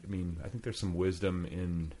 but I mean, I think there's some wisdom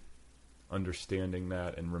in understanding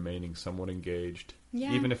that and remaining somewhat engaged,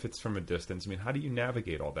 even if it's from a distance. I mean, how do you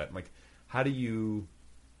navigate all that? Like, how do you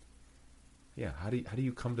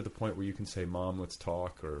come to the point where you can say, Mom, let's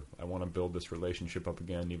talk, or I want to build this relationship up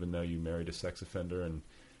again, even though you married a sex offender and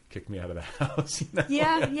kicked me out of the house? You know?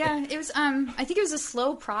 Yeah. It was, I think it was a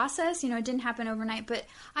slow process. You know, it didn't happen overnight, but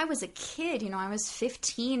I was a kid, you know, I was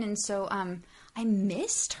 15. And so, I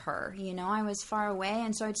missed her, you know, I was far away.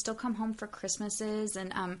 And so I'd still come home for Christmases.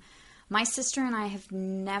 And, my sister and I have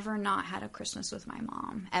never not had a Christmas with my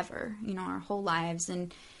mom ever, you know, our whole lives.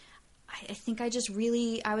 And I think I was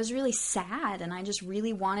really sad, and I just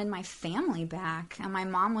really wanted my family back. And my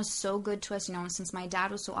mom was so good to us, you know, since my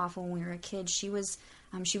dad was so awful when we were a kid. She was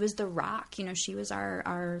the rock, you know, she was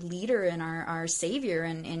our leader and our savior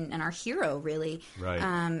and our hero, really. Right.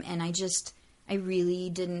 And I really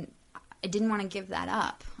didn't want to give that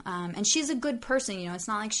up. And she's a good person, you know, it's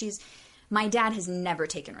not like my dad has never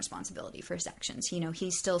taken responsibility for his actions. You know,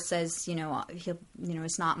 he still says, you know,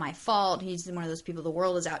 it's not my fault. He's one of those people, the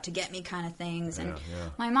world is out to get me kind of things. And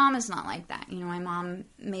my mom is not like that. You know, my mom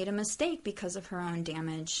made a mistake because of her own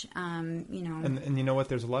damage. You know, and you know what?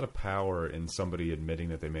 There's a lot of power in somebody admitting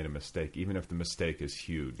that they made a mistake, even if the mistake is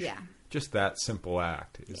huge. Yeah. Just that simple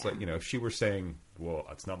act. It's like, you know, if she were saying, well,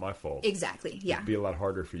 it's not my fault. Exactly. Yeah. It'd be a lot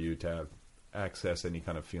harder for you to have access any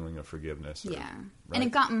kind of feeling of forgiveness. Right? And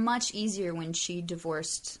it got much easier when she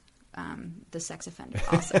divorced the sex offender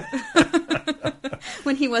also.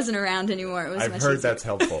 When he wasn't around anymore, it was I've much heard easier. that's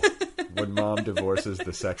helpful when mom divorces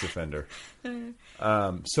the sex offender.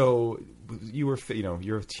 So you were, you know,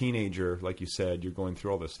 you're a teenager, like you said, you're going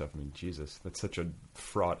through all this stuff. I mean, Jesus, that's such a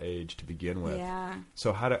fraught age to begin with. Yeah.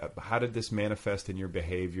 So how did this manifest in your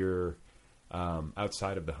behavior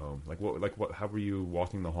outside of the home? How were you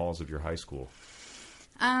walking the halls of your high school?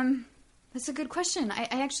 That's a good question. I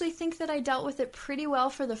actually think that I dealt with it pretty well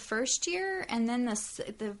for the first year, and then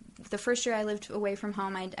the first year I lived away from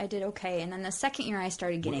home, I did okay, and then the second year I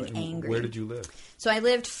started getting angry. Where did you live? So I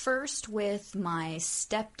lived first with my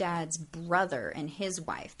stepdad's brother and his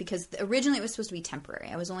wife, because originally it was supposed to be temporary.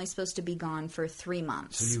 I was only supposed to be gone for 3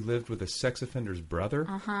 months. So you lived with a sex offender's brother?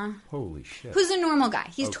 Uh-huh. Holy shit. Who's a normal guy.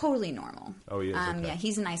 He's totally normal. Oh, he is? Okay. Yeah,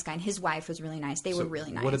 he's a nice guy, and his wife was really nice. They were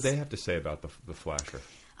really nice. What did they have to say about the flasher?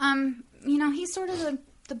 You know, he's sort of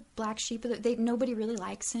the black sheep. Nobody really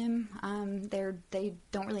likes him. They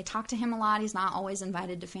don't really talk to him a lot. He's not always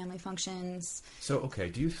invited to family functions. So, okay,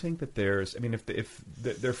 do you think that there's? I mean, if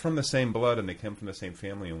they're from the same blood and they come from the same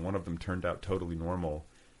family, and one of them turned out totally normal,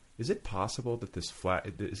 is it possible that this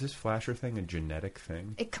flasher thing a genetic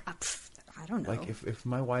thing? I don't know. Like if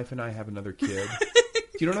my wife and I have another kid. Do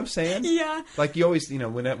you know what I'm saying? Yeah. Like you always, you know,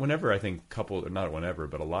 whenever I think not whenever,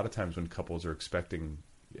 but a lot of times when couples are expecting.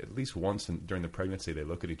 At least once during the pregnancy, they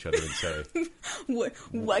look at each other and say,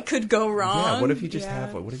 "What could go wrong?" Yeah, what if you just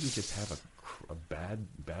have a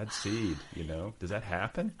bad seed? You know, does that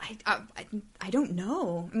happen? I don't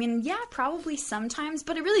know. I mean, yeah, probably sometimes,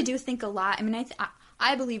 but I really do think a lot. I mean,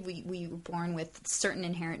 I believe we were born with certain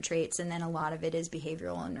inherent traits, and then a lot of it is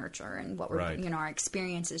behavioral and nurture, and what we're, you know, our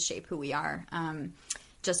experiences shape who we are.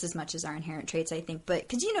 just as much as our inherent traits, I think. But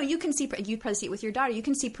because you can see, you probably see it with your daughter, you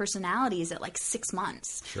can see personalities at like 6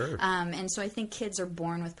 months. Sure. And so I think kids are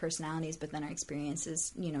born with personalities, but then our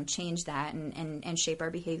experiences, change that and shape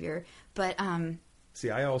our behavior. But see,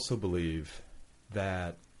 I also believe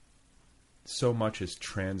that so much is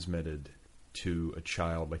transmitted to a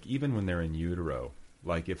child, like even when they're in utero.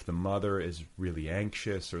 Like if the mother is really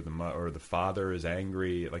anxious or the father is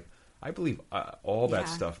angry, like I believe all that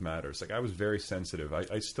stuff matters. Like I was very sensitive.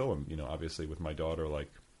 I still am, obviously with my daughter,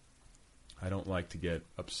 like I don't like to get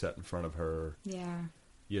upset in front of her. Yeah.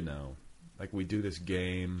 Like we do this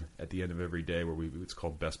game at the end of every day where it's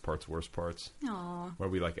called Best Parts, Worst Parts. Aww. Where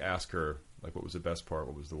we like ask her like what was the best part,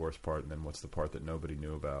 what was the worst part, and then what's the part that nobody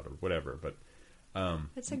knew about or whatever. But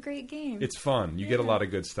it's a great game. It's fun. You get a lot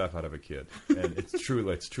of good stuff out of a kid, and it's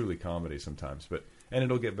truly comedy sometimes. And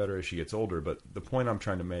it'll get better as she gets older. But the point I'm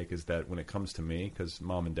trying to make is that when it comes to me, because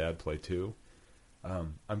mom and dad play too,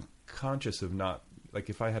 I'm conscious of not like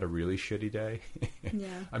if I had a really shitty day,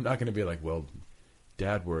 I'm not going to be like, well,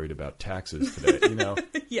 Dad worried about taxes today,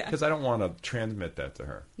 Yeah. Because I don't want to transmit that to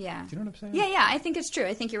her. Yeah. Do you know what I'm saying? Yeah. I think it's true.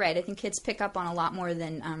 I think you're right. I think kids pick up on a lot more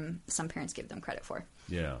than some parents give them credit for.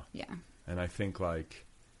 Yeah. Yeah. And I think like,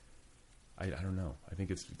 I don't know. I think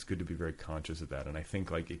it's good to be very conscious of that. And I think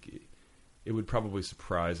like it would probably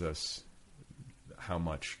surprise us how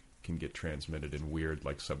much can get transmitted in weird,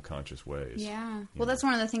 like subconscious ways. Yeah. Well, that's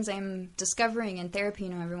one of the things I'm discovering in therapy.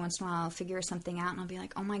 Every once in a while I'll figure something out and I'll be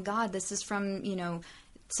like, oh my God, this is from,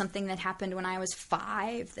 something that happened when I was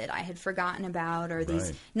 5 that I had forgotten about, or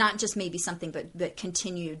these, not just maybe something, but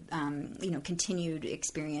continued, continued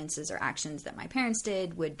experiences or actions that my parents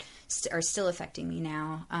did are still affecting me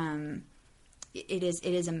now. It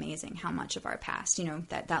is amazing how much of our past,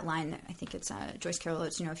 that line that I think it's Joyce Carol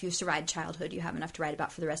Oates, if you survived childhood, you have enough to write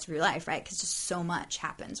about for the rest of your life, right? Because just so much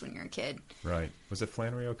happens when you're a kid. Right. Was it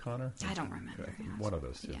Flannery O'Connor? I don't remember. One of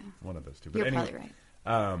those two. Yeah. One of those two. But you're anyway,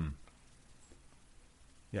 probably right.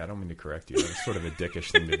 Yeah, I don't mean to correct you. It's sort of a dickish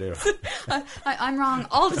thing to do. I'm wrong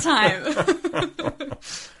all the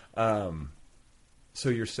time. So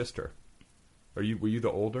your sister, were you the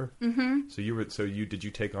older? Mm-hmm. So did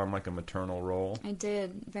you take on like a maternal role? I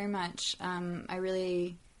did, very much. I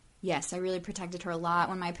really protected her a lot.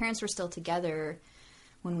 When my parents were still together,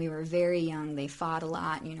 when we were very young, they fought a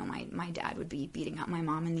lot. My dad would be beating up my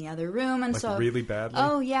mom in the other room, and like really badly.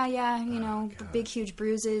 Oh yeah. Big huge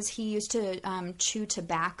bruises. He used to chew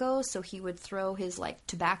tobacco, so he would throw his like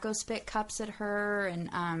tobacco spit cups at her,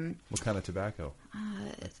 and what kind of tobacco?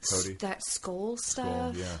 Cody? That skull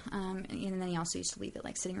stuff. Yeah. And then he also used to leave it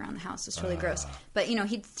like sitting around the house. It's really gross. But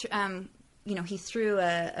he'd. He threw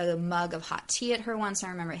a mug of hot tea at her once. I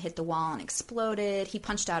remember it hit the wall and exploded. He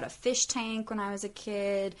punched out a fish tank when I was a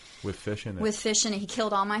kid. With fish in it? With fish in it. He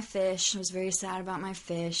killed all my fish. I was very sad about my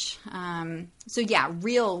fish. So yeah,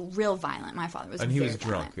 real violent. My father was very violent. And he was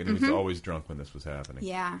drunk. And he was always drunk when this was happening.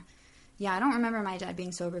 Yeah. Yeah, I don't remember my dad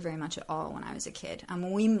being sober very much at all when I was a kid.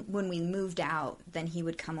 When we moved out, then he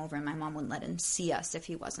would come over and my mom wouldn't let him see us if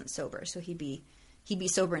he wasn't sober. So he'd be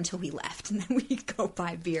sober until we left, and then we'd go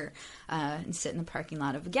buy beer and sit in the parking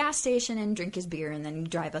lot of a gas station and drink his beer, and then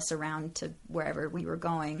drive us around to wherever we were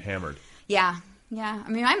going. Hammered. Yeah. I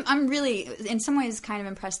mean, I'm really, in some ways, kind of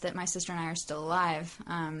impressed that my sister and I are still alive.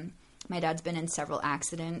 My dad's been in several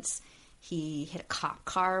accidents. He hit a cop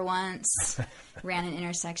car once, ran an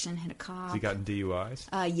intersection, hit a cop. Has he gotten DUIs?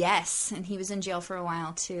 Yes, and he was in jail for a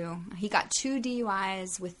while, too. He got 2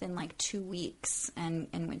 DUIs within, 2 weeks and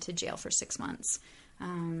went to jail for 6 months.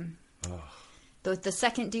 The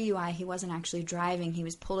second DUI, he wasn't actually driving. He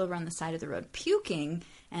was pulled over on the side of the road puking,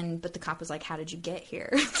 but the cop was like, how did you get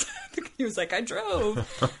here? He was like, I drove.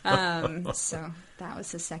 So that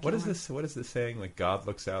was his second one. What is this saying? Like, God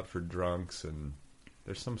looks out for drunks, and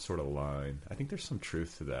there's some sort of line. I think there's some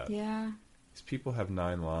truth to that. Yeah. These people have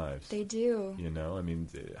 9 lives. They do. I mean,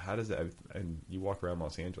 how does that... And you walk around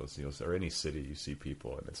Los Angeles, or any city, you see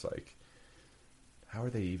people, and it's like, how are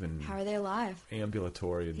they alive?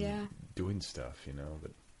 Ambulatory and doing stuff,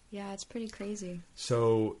 But yeah, it's pretty crazy.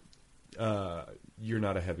 So, you're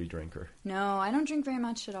not a heavy drinker? No, I don't drink very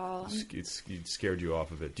much at all. It scared you off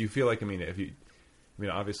of it. Do you feel like,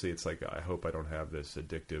 obviously it's like, I hope I don't have this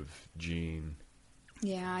addictive gene.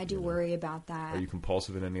 Yeah, I do worry about that. Are you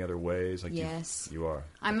compulsive in any other ways? Like yes, you are.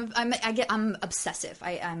 I'm obsessive.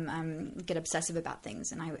 I get obsessive about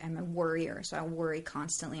things, and I'm a worrier, so I worry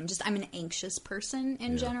constantly. I'm an anxious person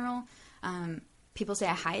in general. people say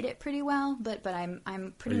I hide it pretty well, but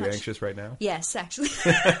I'm pretty much... Are you anxious right now? Yes, actually.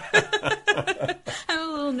 I'm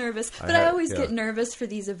a little nervous. But I always get nervous for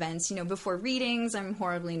these events. You know, before readings, I'm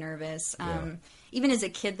horribly nervous. Even as a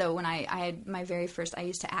kid, though, when I had my very first... I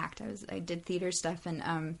used to act. I did theater stuff.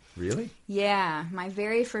 And Really? Yeah. My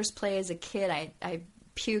very first play as a kid, I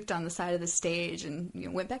puked on the side of the stage and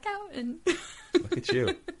went back out. And Look at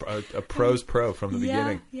you. A pro's pro from the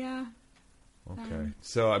beginning. Yeah. Okay.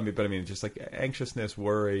 So, I mean, just like anxiousness,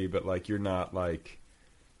 worry, but like you're not like,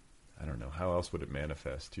 I don't know, how else would it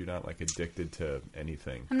manifest? You're not like addicted to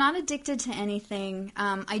anything. I'm not addicted to anything.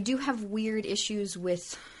 I do have weird issues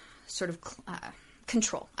with sort of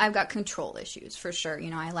control. I've got control issues for sure.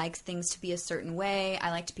 You know, I like things to be a certain way.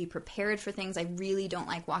 I like to be prepared for things. I really don't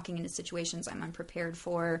like walking into situations I'm unprepared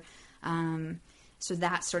for. So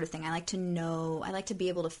that sort of thing. I like to know. I like to be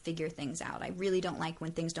able to figure things out. I really don't like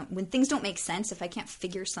when things don't make sense. If I can't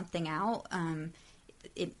figure something out,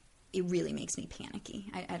 it really makes me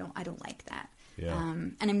panicky. I don't like that. Yeah.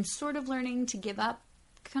 And I'm sort of learning to give up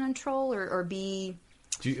control or be.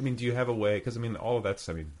 Do you have a way? Because all of that's.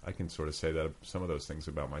 I can sort of say that some of those things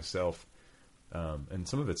about myself, and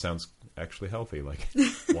some of it sounds actually healthy, like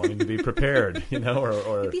wanting to be prepared,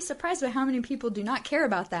 or You'd be surprised by how many people do not care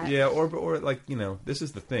about that. Yeah, or like this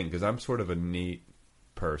is the thing, because I'm sort of a neat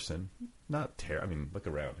person. Not look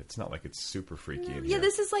around. It's not like it's super freaky in here. Yeah,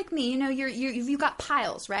 this is like me. You've got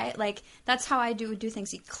piles, right? Like that's how I do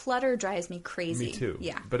things. Clutter drives me crazy. Me too.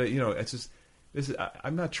 Yeah. But it's just.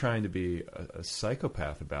 I'm not trying to be a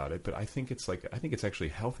psychopath about it, but I think it's actually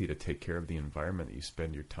healthy to take care of the environment that you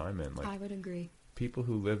spend your time in. Like, I would agree. People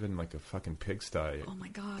who live in like a fucking pigsty. Oh my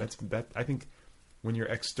God. I think when your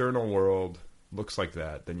external world looks like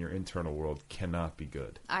that, then your internal world cannot be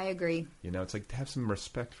good. I agree. It's like to have some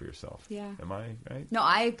respect for yourself. Yeah. Am I right? No,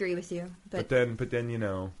 I agree with you. But then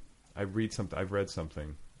I've read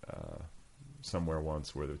something somewhere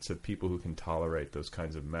once where it said people who can tolerate those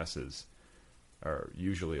kinds of messes are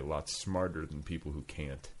usually a lot smarter than people who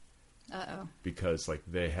can't. Uh-oh. Because like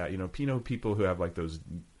they have, people who have like those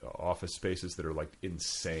office spaces that are like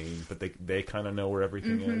insane, but they kind of know where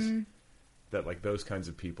everything is. That like those kinds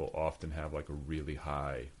of people often have like a really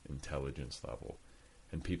high intelligence level,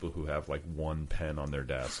 and people who have like one pen on their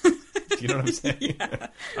desk. Do you know what I'm saying? Yeah.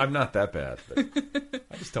 I'm not that bad, but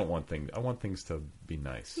I just don't want things. I want things to be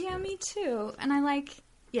nice. Yeah, me too. And I like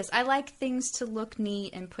things to look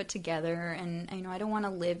neat and put together, and I don't want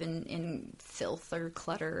to live in filth or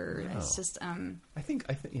clutter. No. It's just I think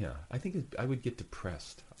I would get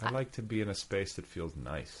depressed. I like to be in a space that feels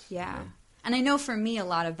nice. Yeah. And I know for me a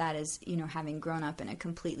lot of that is, having grown up in a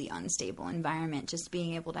completely unstable environment, just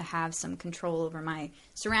being able to have some control over my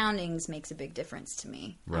surroundings makes a big difference to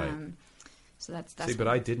me. Right. So that's See, but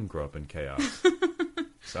I didn't grow up in chaos.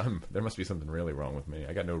 So there must be something really wrong with me.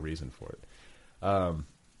 I got no reason for it.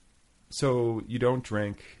 So you don't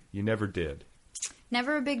drink. You never did.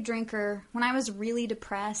 Never a big drinker. When I was really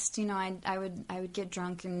depressed, I would get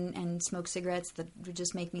drunk and smoke cigarettes that would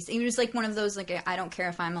just make me. It was like one of those like I don't care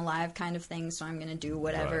if I'm alive kind of thing, so I'm going to do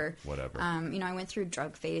whatever. Right, whatever. I went through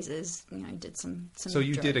drug phases. I did some. So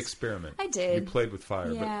you drugs. Did experiment. I did. You played with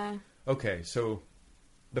fire. Yeah. But, okay, so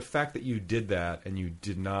the fact that you did that and you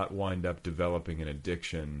did not wind up developing an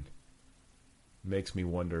addiction makes me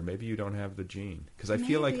wonder. Maybe you don't have the gene, because I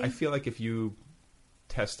feel like if you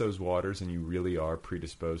test those waters and you really are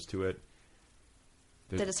predisposed to it,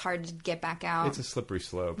 that it's hard to get back out. It's a slippery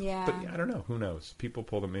slope. Yeah. But I don't know. Who knows? People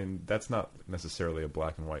pull them in. That's not necessarily a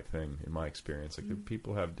black and white thing in my experience. Like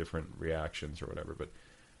people have different reactions or whatever, but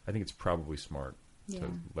I think it's probably smart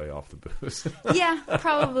to lay off the booze. Yeah,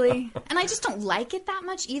 probably. And I just don't like it that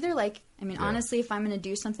much either. Like, honestly, if I'm going to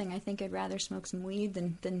do something, I think I'd rather smoke some weed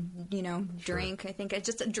than drink. I think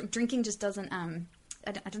drinking just doesn't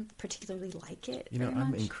I don't particularly like it.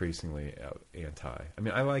 I'm increasingly anti.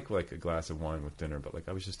 I like a glass of wine with dinner, but like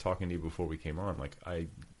I was just talking to you before we came on. Like I,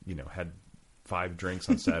 had 5 drinks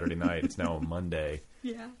on Saturday night. It's now a Monday.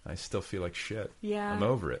 Yeah. I still feel like shit. Yeah. I'm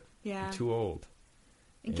over it. Yeah. I'm too old.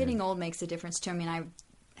 And getting old makes a difference too. I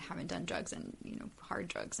haven't done drugs and hard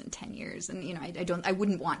drugs in 10 years, and I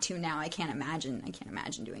wouldn't want to now. I can't imagine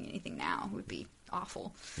doing anything now. It would be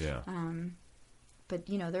awful. Yeah. But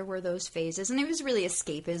there were those phases, and it was really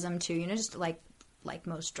escapism too. Just like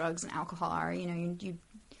most drugs and alcohol are. You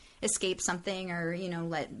escape something, or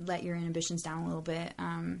let your inhibitions down a little bit.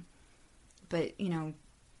 But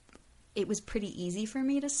it was pretty easy for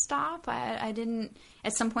me to stop. I didn't.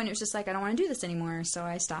 At some point, it was just like I don't want to do this anymore, so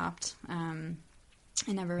I stopped. I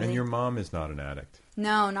never really. And your mom is not an addict.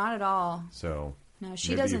 No, not at all. So No, she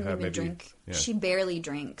Maybe you doesn't have, even maybe- drink. yeah. She barely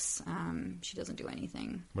drinks. She doesn't do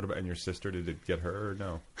anything. What about, and your sister? Did it get her or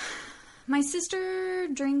no? My sister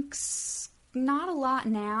drinks not a lot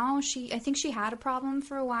now. I think she had a problem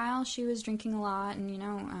for a while. She was drinking a lot,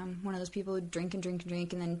 and one of those people who drink and drink and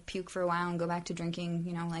drink, and then puke for a while and go back to drinking.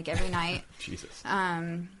 Like every night. Jesus.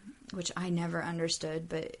 Which I never understood,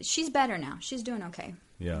 but she's better now. She's doing okay.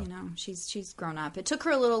 Yeah. She's grown up. It took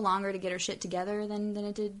her a little longer to get her shit together than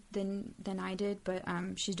I did, but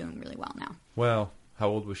she's doing really well now. Well, how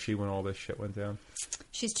old was she when all this shit went down?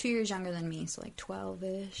 She's 2 years younger than me, so like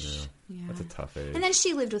 12-ish. Yeah. That's a tough age. And then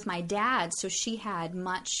she lived with my dad, so she had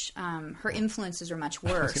much. Her influences were much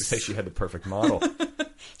worse. I was going to say she had the perfect model.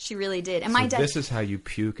 She really did. And So my dad. this is how you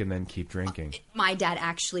puke and then keep drinking. My dad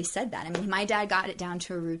actually said that. I mean, my dad got it down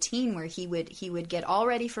to a routine where he would get all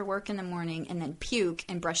ready for work in the morning and then puke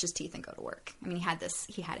and brush his teeth and go to work. I mean, he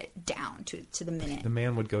had it down to the minute. The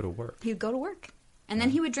man would go to work. He would go to work, and then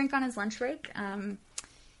he would drink on his lunch break.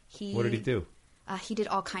 What did he do? He did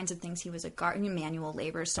all kinds of things. He was a manual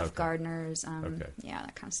labor stuff, gardeners, yeah,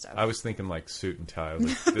 that kind of stuff. I was thinking like suit and tie. I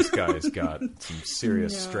was like, this guy has got some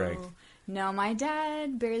serious strength. No, my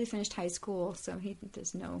dad barely finished high school, so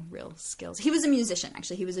there's no real skills. He was a musician,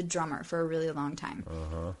 actually. He was a drummer for a really long time.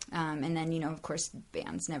 And then, of course,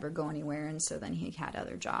 bands never go anywhere, and so then he had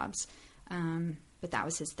other jobs. But that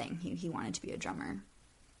was his thing. He wanted to be a drummer.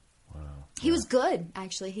 Wow. He was good,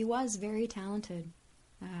 actually. He was very talented.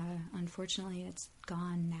 Unfortunately, it's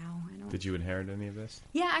gone now. Did you inherit any of this?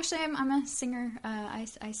 Yeah, actually, I'm a singer. I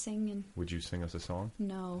sing and... Would you sing us a song?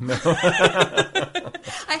 No.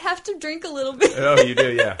 I have to drink a little bit. Oh, you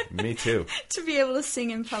do? Yeah. Me too. To be able to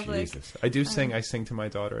sing in public. Jesus. I do sing. I sing to my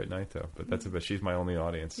daughter at night, though. But that's about. She's my only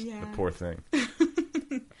audience. Yeah. The poor thing.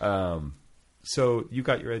 So you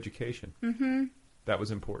got your education. Mm-hmm. That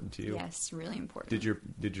was important to you? Yes, really important.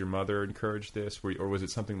 Did your mother encourage this? Or was it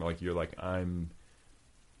something like you're like, I'm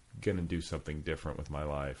going to do something different with my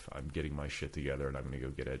life. I'm getting my shit together and I'm going to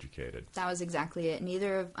go get educated. That was exactly it.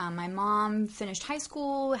 Neither of my mom finished high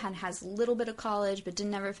school, has a little bit of college, but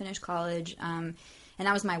didn't ever finish college. And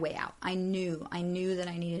that was my way out. I knew that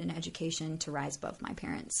I needed an education to rise above my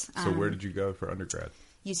parents. So where did you go for undergrad?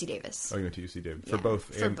 UC Davis. Oh, you went to UC Davis. Yeah, for both?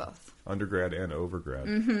 For both. Undergrad and overgrad.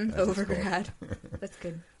 Mm-hmm. Overgrad. That's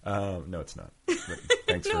good. No, it's not. But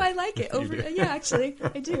thanks No, I like it. Yeah, actually,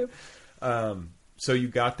 I do. So you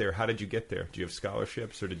got there. How did you get there? Do you have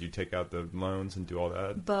scholarships or did you take out the loans and do all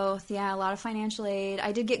that? Both, yeah. A lot of financial aid.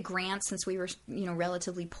 I did get grants since we were,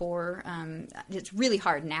 relatively poor. It's really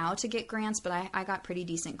hard now to get grants, but I got pretty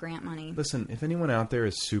decent grant money. Listen, if anyone out there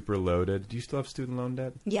is super loaded, do you still have student loan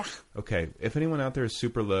debt? Yeah. Okay. If anyone out there is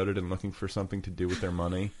super loaded and looking for something to do with their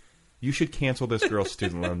money, you should cancel this girl's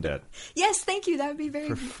student loan debt. Yes, thank you. That would be very...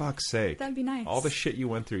 For fuck's sake. That'd be nice. All the shit you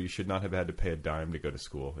went through, you should not have had to pay a dime to go to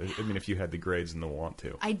school. I mean, if you had the grades and the want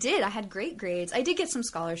to. I did. I had great grades. I did get some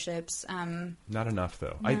scholarships. Not enough,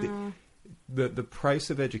 though. No. The price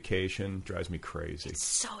of education drives me crazy. It's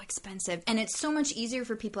so expensive. And it's so much easier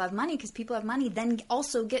for people who have money because people who have money then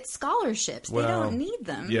also get scholarships. They don't need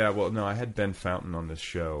them. Yeah, well, no, I had Ben Fountain on this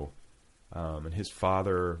show. And his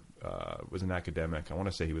father was an academic. I want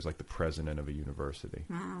to say he was like the president of a university.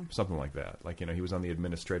 Wow. Something like that. Like, he was on the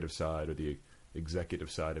administrative side or the executive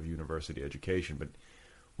side of university education. But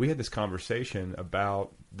we had this conversation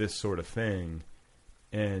about this sort of thing.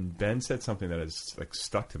 And Ben said something that has like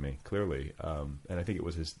stuck to me, clearly. And I think it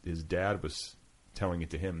was his dad was telling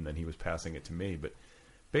it to him, and then he was passing it to me. But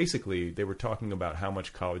basically, they were talking about how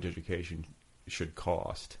much college education should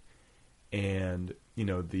cost. And,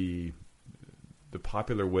 the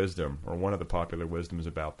popular wisdom, or one of the popular wisdoms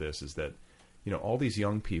about this is that, all these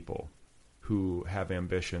young people who have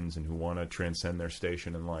ambitions and who want to transcend their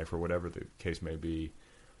station in life or whatever the case may be,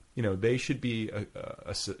 they should be,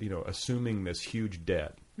 assuming this huge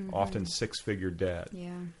debt, often six-figure debt,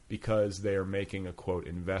 because they are making a, quote,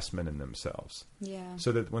 investment in themselves. Yeah.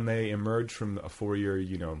 So that when they emerge from a 4-year,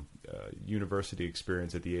 university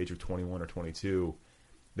experience at the age of 21 or 22,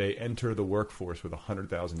 they enter the workforce with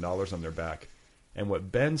 $100,000 on their back. And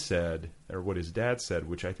what Ben said, or what his dad said,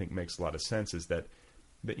 which I think makes a lot of sense, is that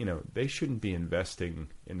they shouldn't be investing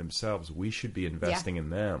in themselves. We should be investing in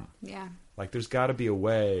them. Yeah. Like, there's got to be a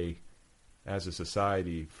way as a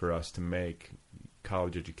society for us to make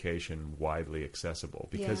college education widely accessible.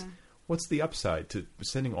 Because what's the upside to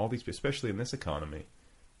sending all these, especially in this economy,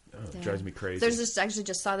 It drives me crazy. There's this, I actually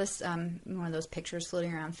just saw this, one of those pictures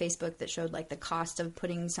floating around Facebook that showed like the cost of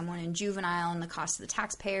putting someone in juvenile and the cost of the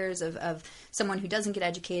taxpayers of someone who doesn't get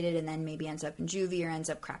educated and then maybe ends up in juvie or ends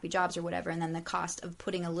up crappy jobs or whatever, and then the cost of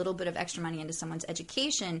putting a little bit of extra money into someone's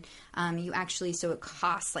education. So it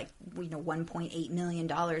costs like, $1.8 million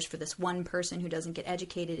for this one person who doesn't get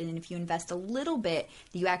educated, and if you invest a little bit,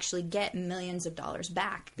 you actually get millions of dollars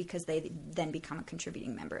back because they then become a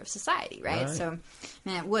contributing member of society, right? So,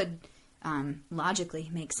 it would logically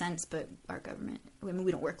make sense, but our government,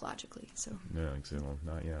 we don't work logically, so. No, exactly.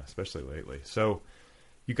 Not, especially lately. So,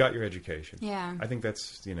 you got your education. Yeah. I think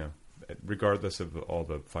that's, regardless of all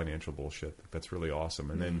the financial bullshit, that's really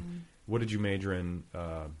awesome. And then, what did you major in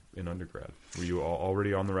undergrad? Were you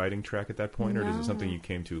already on the writing track at that point, or is it something you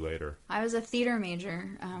came to later? I was a theater major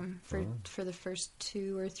for the first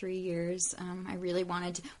 2 or 3 years. I really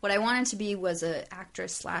wanted to. What I wanted to be was an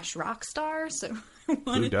actress / rock star. So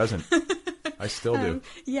who doesn't? I still do.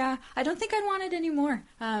 Yeah, I don't think I'd want it anymore.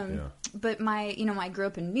 But I grew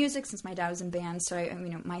up in music since my dad was in bands. So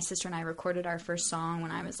my sister and I recorded our first song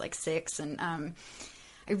when I was like 6, and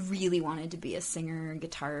I really wanted to be a singer,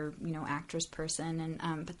 guitar, actress person,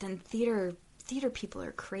 and but then theater people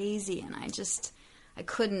are crazy, and I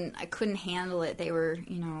couldn't handle it. They were,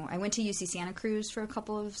 I went to UC Santa Cruz for a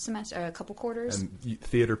couple quarters. And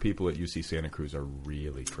theater people at UC Santa Cruz are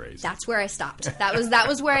really crazy. That's where I stopped. That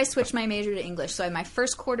was where I switched my major to English. So in my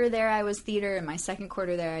first quarter there, I was theater, and my second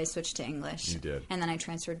quarter there, I switched to English. You did, and then I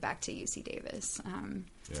transferred back to UC Davis.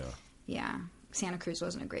 Yeah. Santa Cruz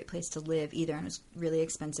wasn't a great place to live either, and it was really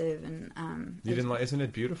expensive. And you didn't like? Isn't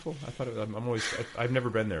it beautiful? I thought I've never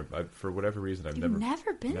been there. For whatever reason, I've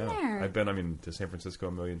never been there. I've been, to San Francisco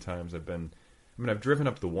a million times. I've driven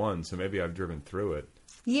up the one, so maybe I've driven through it.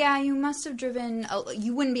 Yeah, you must have driven.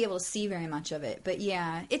 You wouldn't be able to see very much of it, but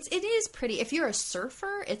yeah, it is pretty. If you're a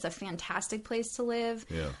surfer, it's a fantastic place to live.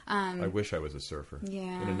 Yeah, I wish I was a surfer.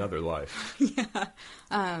 Yeah, in another life. Yeah,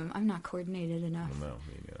 I'm not coordinated enough. Well,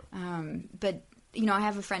 no, but I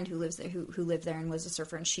have a friend who lives there, who lived there and was a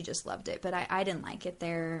surfer, and she just loved it. But I didn't like it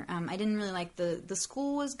there. I didn't really like the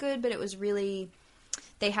school was good, but it was really,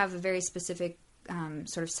 they have a very specific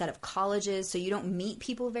sort of set of colleges, so you don't meet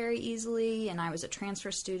people very easily. And I was a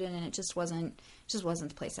transfer student, and it just wasn't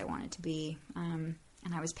the place I wanted to be. And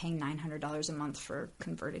I was paying $900 a month for a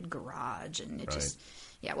converted garage, and it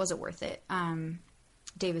it wasn't worth it.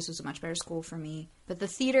 Davis was a much better school for me, but the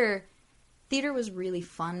theater was really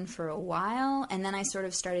fun for a while, and then I sort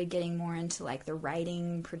of started getting more into like the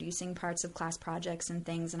writing, producing parts of class projects and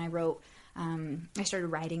things, and I started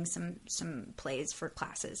writing some plays for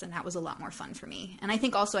classes, and that was a lot more fun for me. And I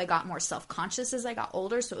think also I got more self-conscious as I got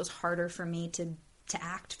older, so it was harder for me to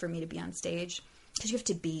act, for me to be on stage, because you have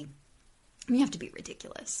to be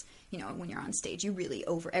ridiculous. When you're on stage, you really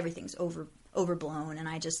everything's overblown, and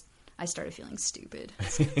I started feeling stupid.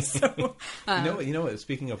 So, you know what?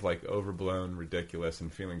 Speaking of like overblown, ridiculous,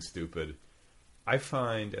 and feeling stupid, I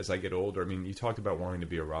find as I get older. I mean, you talked about wanting to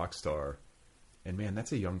be a rock star, and man,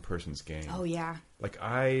 that's a young person's game. Oh yeah. Like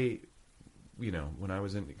when I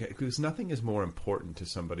was because nothing is more important to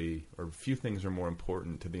somebody, or few things are more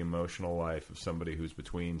important to the emotional life of somebody who's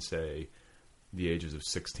between, say, the ages of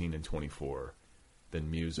 16 and 24 than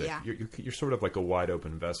music. Yeah. You're sort of like a wide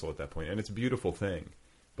open vessel at that point, and it's a beautiful thing.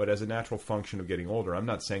 But as a natural function of getting older, I'm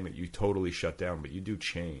not saying that you totally shut down, but you do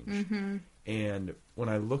change. Mm-hmm. And when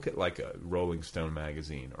I look at like a Rolling Stone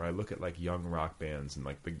magazine, or I look at like young rock bands, and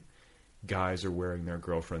like the guys are wearing their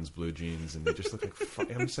girlfriend's blue jeans, and they just look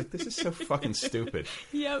like I'm just like, this is so fucking stupid.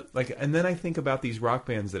 Yep. Like, and then I think about these rock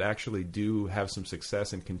bands that actually do have some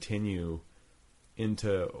success and continue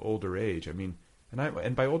into older age. I mean,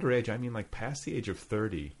 and by older age, I mean like past the age of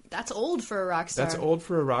 30. That's old for a rock star. That's old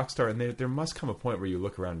for a rock star, and there must come a point where you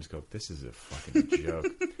look around and just go, "This is a fucking joke."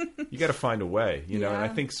 You got to find a way, And I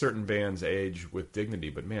think certain bands age with dignity,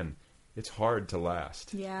 but man, it's hard to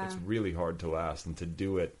last. Yeah, it's really hard to last, and to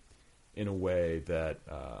do it in a way that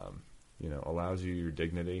allows you your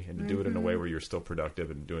dignity, and to do it in a way where you're still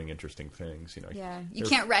productive and doing interesting things. You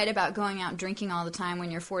can't write about going out drinking all the time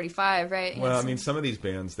when you're 45, right? Well, I mean, some of these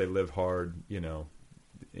bands, they live hard,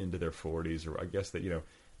 into their 40s, or I guess that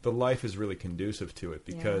the life is really conducive to it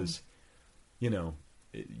because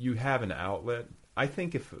you have an outlet. I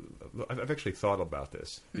think I've actually thought about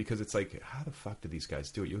this, because it's like, how the fuck do these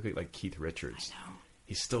guys do it? You look at like Keith Richards. I know.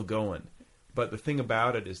 He's still going. But the thing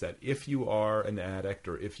about it is that if you are an addict,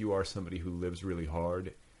 or if you are somebody who lives really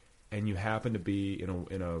hard, and you happen to be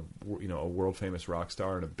in a world famous rock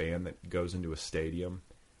star in a band that goes into a stadium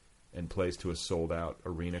and plays to a sold out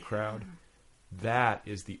arena crowd, that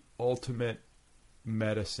is the ultimate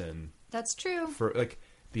medicine. That's true. For like,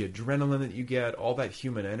 the adrenaline that you get, all that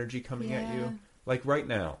human energy coming at you. Like right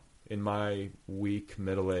now, in my weak,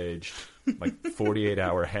 middle-aged, like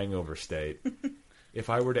 48-hour hangover state, if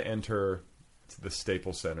I were to enter the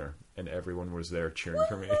Staples Center and everyone was there cheering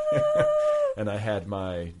for me, and I had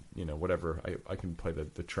my, whatever, I can play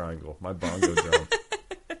the triangle, my bongo drum,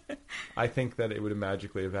 I think that it would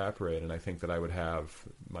magically evaporate, and I think that I would have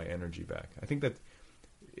my energy back. I think that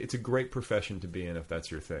it's a great profession to be in if that's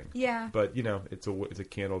your thing. Yeah. But, it's a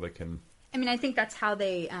candle that can... I mean, I think that's how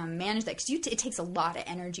they manage that, because it takes a lot of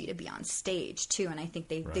energy to be on stage, too, and I think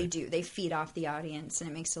they do. They feed off the audience, and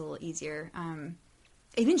it makes it a little easier.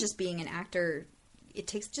 Even just being an actor, it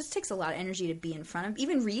just takes a lot of energy to be in front of,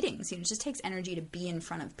 even readings, it just takes energy to be in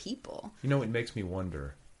front of people. It makes me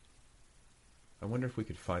wonder. I wonder if we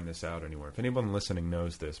could find this out anywhere. If anyone listening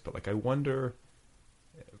knows this, but, like, I wonder,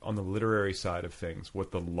 on the literary side of things,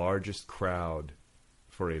 what the largest crowd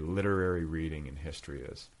for a literary reading in history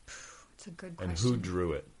is. It's a good question. And who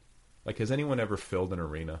drew it? Like, has anyone ever filled an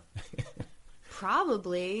arena?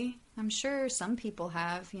 Probably. I'm sure some people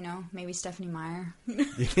have, maybe Stephanie Meyer.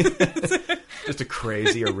 Just a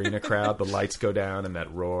crazy arena crowd. The lights go down and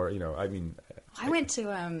that roar, I went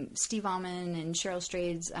to Steve Almond and Cheryl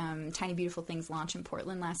Strayed's Tiny Beautiful Things launch in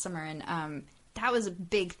Portland last summer, and that was a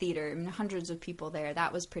big theater. I mean, hundreds of people there.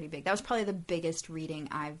 That was pretty big. That was probably the biggest reading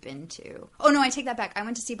I've been to. Oh, no, I take that back. I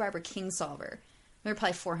went to see Barbara Kingsolver. There were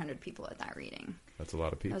probably 400 people at that reading. That's a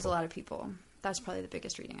lot of people. That was a lot of people. That's probably the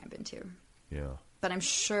biggest reading I've been to. Yeah. But I'm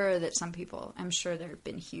sure that I'm sure there have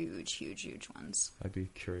been huge, huge, huge ones. I'd be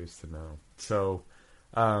curious to know. So,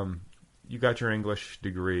 you got your English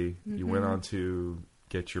degree. Mm-hmm. You went on to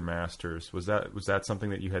get your master's. Was that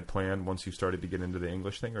something that you had planned once you started to get into the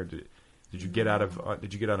English thing, or did you get out of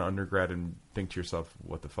undergrad and think to yourself,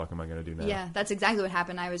 what the fuck am I going to do now? Yeah, that's exactly what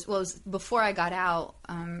happened. It was before I got out,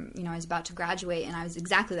 I was about to graduate, and I was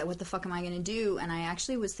exactly that, what the fuck am I going to do? And I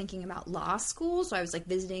actually was thinking about law school, so I was like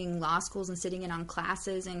visiting law schools and sitting in on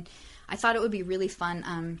classes, and I thought it would be really fun.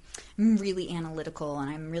 I'm really analytical, and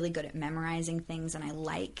I'm really good at memorizing things, and I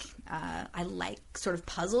like sort of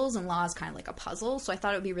puzzles, and law is kind of like a puzzle, so I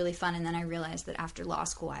thought it would be really fun, and then I realized that after law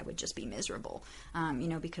school I would just be miserable,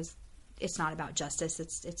 because it's not about justice.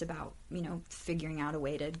 It's about, figuring out a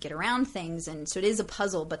way to get around things. And so it is a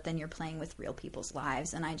puzzle, but then you're playing with real people's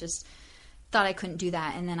lives. And I just thought I couldn't do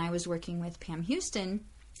that. And then I was working with Pam Houston,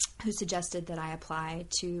 who suggested that I apply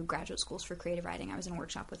to graduate schools for creative writing. I was in a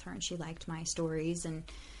workshop with her, and she liked my stories. And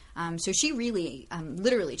so she really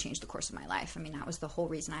literally changed the course of my life. I mean, that was the whole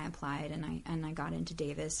reason I applied. And I got into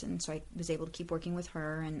Davis. And so I was able to keep working with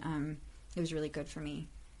her. And it was really good for me.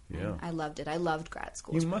 Yeah. I loved it. I loved grad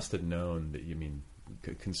school. You must have known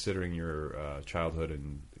that, considering your childhood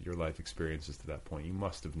and your life experiences to that point, you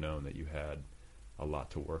must have known that you had a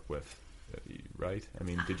lot to work with, right? I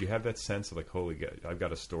mean, did you have that sense of like, holy God, I've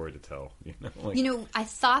got a story to tell? I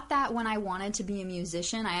thought that when I wanted to be a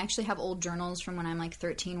musician. I actually have old journals from when I'm like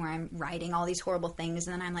 13 where I'm writing all these horrible things,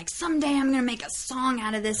 and then I'm like, someday I'm going to make a song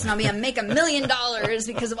out of this, and I'll make $1 million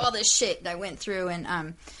because of all this shit I went through, and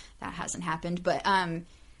that hasn't happened, but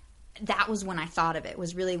that was when I thought of it,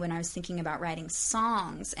 was really when I was thinking about writing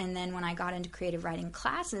songs. And then when I got into creative writing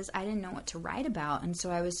classes, I didn't know what to write about. And so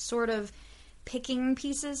I was sort of picking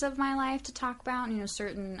pieces of my life to talk about,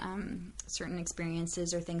 certain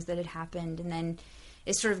experiences or things that had happened. And then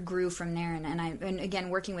it sort of grew from there. And again,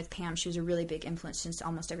 working with Pam, she was a really big influence, since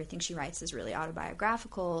almost everything she writes is really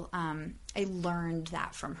autobiographical. I learned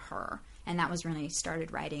that from her. And that was when I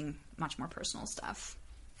started writing much more personal stuff.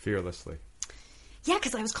 Fearlessly. Yeah,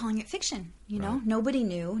 because I was calling it fiction. Right. Nobody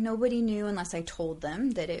knew unless I told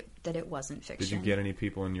them that it wasn't fiction. Did you get any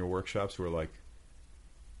people in your workshops who were like,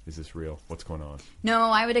 "Is this real? What's going on?" No,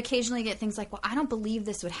 I would occasionally get things like, "Well, I don't believe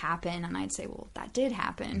this would happen," and I'd say, "Well, that did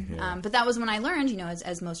happen." Yeah. But that was when I learned,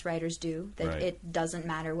 as most writers do, that right. It doesn't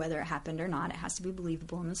matter whether it happened or not. It has to be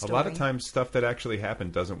believable in the story. A lot of times, stuff that actually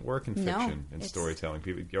happened doesn't work in fiction and storytelling.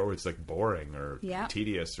 People, it's like boring or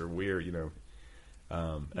tedious or weird,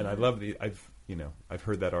 And I love I've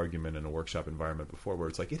heard that argument in a workshop environment before, where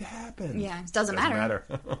it's like, it happened. Yeah, it doesn't matter.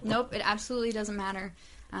 Nope, it absolutely doesn't matter.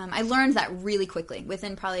 I learned that really quickly.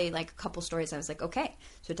 Within probably like a couple stories, I was like, okay,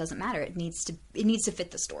 so it doesn't matter. It needs to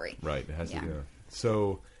fit the story. Right. It has to. Yeah.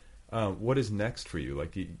 So, what is next for you?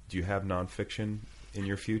 Like, do you have nonfiction in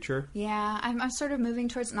your future? Yeah, I'm sort of moving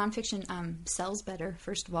towards nonfiction. Sells better,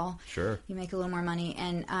 first of all. Sure. You make a little more money,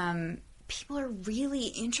 and people are really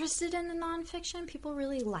interested in the nonfiction. People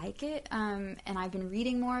really like it, and I've been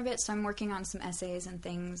reading more of it, so I'm working on some essays and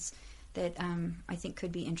things that I think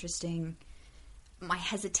could be interesting. my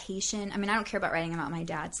hesitation, I mean, I don't care about writing about my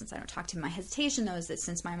dad since I don't talk to him. My hesitation, though, is that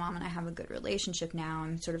since my mom and I have a good relationship now,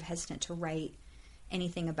 I'm sort of hesitant to write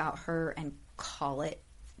anything about her and call it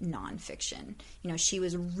nonfiction. You know, she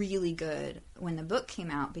was really good when the book came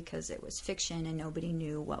out because it was fiction and nobody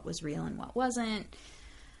knew what was real and what wasn't.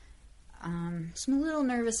 So I'm a little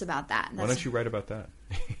nervous about that. Why don't you write about that?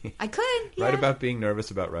 I could, yeah. Write about being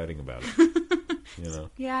nervous about writing about it. You know?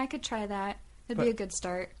 Yeah, I could try that. It'd be a good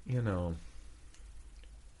start. You know,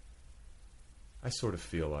 I sort of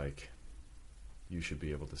feel like you should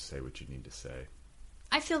be able to say what you need to say.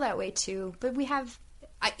 I feel that way too, but we have,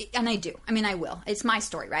 and I do. I mean, I will. It's my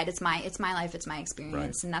story, right? It's my life. It's my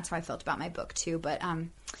experience, right. And that's how I felt about my book too. But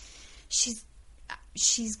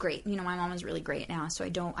she's great. You know, my mom is really great now, so I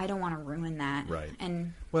don't want to ruin that. Right.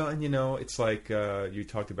 And well, and you know, it's like you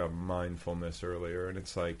talked about mindfulness earlier, and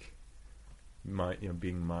it's like,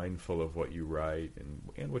 being mindful of what you write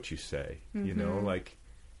and what you say. Mm-hmm. You know, like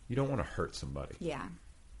you don't want to hurt somebody. Yeah.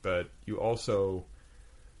 But you also,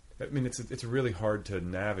 I mean, it's really hard to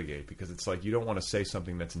navigate because it's like you don't want to say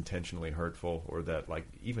something that's intentionally hurtful or that like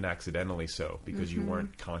even accidentally so because you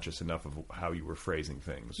weren't conscious enough of how you were phrasing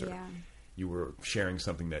things or you were sharing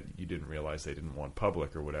something that you didn't realize they didn't want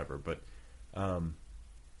public or whatever. But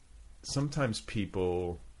sometimes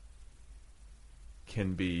people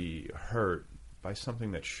can be hurt by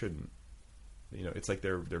something that shouldn't. You know, it's like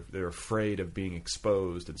they're afraid of being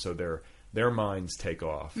exposed, and so their minds take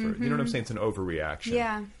off. Or, you know what I'm saying? It's an overreaction.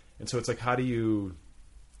 Yeah. And so it's like, how do you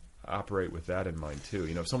operate with that in mind too?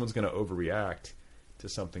 You know, if someone's going to overreact to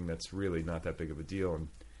something that's really not that big of a deal, and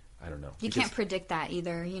I don't know. You can't predict that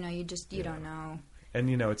either. You know, you don't know. And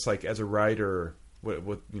you know, it's like as a writer,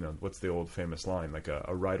 what you know, what's the old famous line? Like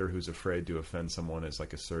a writer who's afraid to offend someone is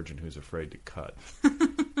like a surgeon who's afraid to cut.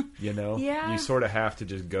 You know, yeah. You sort of have to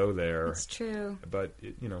just go there. It's true. But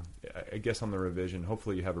you know, I guess on the revision,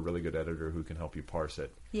 hopefully you have a really good editor who can help you parse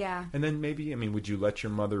it. Yeah. And then maybe, I mean, would you let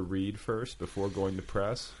your mother read first before going to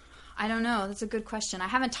press? I don't know. That's a good question. I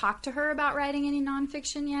haven't talked to her about writing any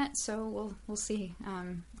nonfiction yet, so we'll see.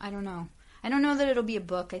 I don't know. I don't know that it'll be a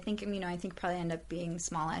book. I think probably end up being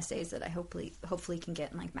small essays that I hopefully can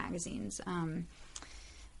get in like magazines.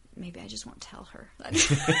 Maybe I just won't tell her.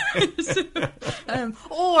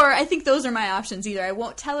 Or I think those are my options. Either I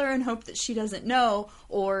won't tell her and hope that she doesn't know,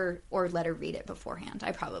 or let her read it beforehand.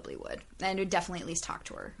 I probably would. And would definitely at least talk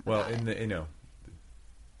to her. Well,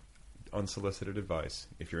 unsolicited advice.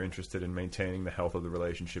 If you're interested in maintaining the health of the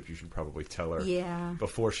relationship, you should probably tell her. Yeah.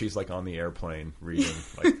 Before she's like on the airplane reading,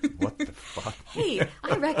 like, what the fuck? Hey,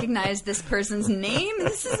 I recognize this person's name.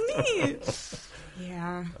 This is me.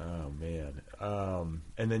 Yeah. Oh man.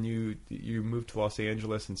 And then you moved to Los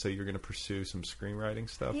Angeles, and so you're going to pursue some screenwriting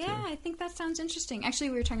stuff. Yeah, too? I think that sounds interesting. Actually,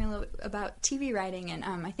 we were talking a little bit about TV writing, and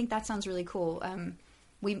I think that sounds really cool.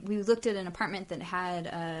 We looked at an apartment that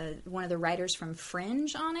had one of the writers from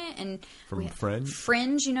Fringe on it, and Fringe.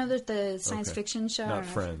 Fringe, you know, the science fiction show. Not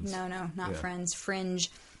Friends. No, not Friends.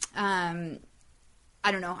 Fringe.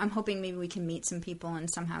 I don't know. I'm hoping maybe we can meet some people and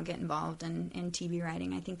somehow get involved in TV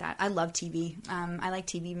writing. I think that I love TV. I like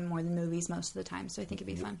TV even more than movies most of the time, so I think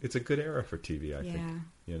it'd be fun. It's a good era for TV, I think.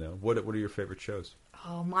 You know, what are your favorite shows?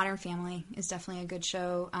 Oh, Modern Family is definitely a good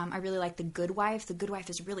show. I really like The Good Wife. The Good Wife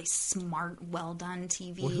is really smart, well done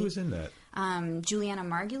TV. Well, who's in that? Juliana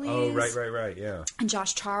Margulies. Oh, right, yeah. And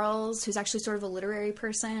Josh Charles, who's actually sort of a literary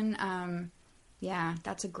person. Yeah,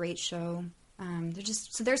 that's a great show.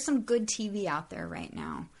 There's some good TV out there right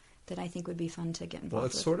now that I think would be fun to get involved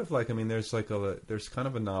with. Well, it's sort of like, I mean, there's kind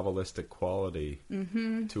of a novelistic quality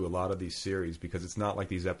to a lot of these series because it's not like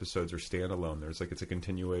these episodes are standalone. It's a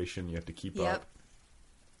continuation. You have to keep up.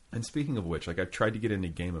 And speaking of which, like I've tried to get into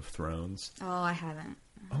Game of Thrones. Oh, I haven't.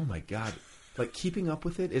 Oh my God. Like keeping up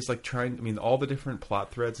with it is like all the different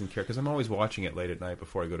plot threads and characters. I'm always watching it late at night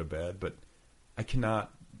before I go to bed, but I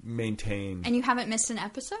cannot maintain. And you haven't missed an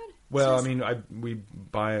episode? Well, I mean, we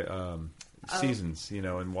buy seasons, you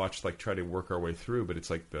know, and try to work our way through, but it's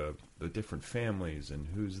like the different families and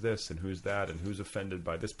who's this and who's that and who's offended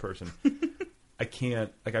by this person. I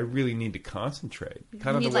can't, I really need to concentrate.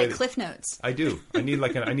 You need Cliff Notes. I do. I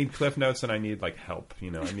need Cliff Notes and I need help, you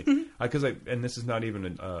know. And this is not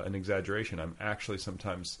even an exaggeration. I'm actually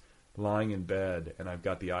sometimes lying in bed and I've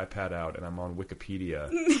got the iPad out and I'm on Wikipedia,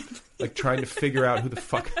 trying to figure out who the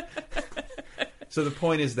fuck. So the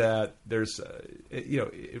point is that there's,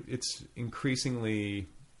 it's increasingly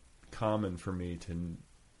common for me to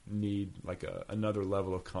need another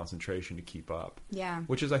level of concentration to keep up. Yeah.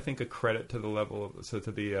 Which is, I think, a credit to the level of,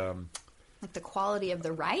 the quality of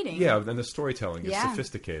the writing. Yeah, and the storytelling is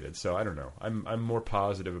sophisticated. So I don't know. I'm more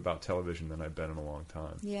positive about television than I've been in a long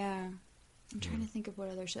time. Yeah. I'm trying to think of what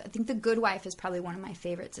other show. I think The Good Wife is probably one of my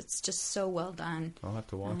favorites. It's just so well done. I'll have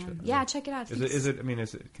to watch it. Yeah, check it out. Can I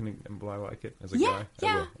like it as a guy?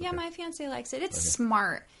 Yeah, okay. My fiance likes it. It's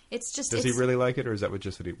smart. It's just. Does he really like it, or is that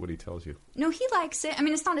what he tells you? No, he likes it. I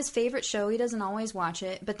mean, it's not his favorite show. He doesn't always watch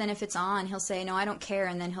it, but then if it's on, he'll say, "No, I don't care,"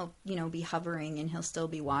 and then he'll, be hovering and he'll still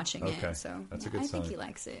be watching it. So that's a good sign. I think he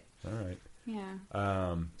likes it. All right.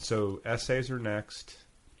 Yeah. So essays are next.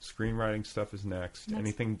 Screenwriting stuff is next.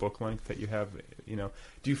 Anything book length that you have,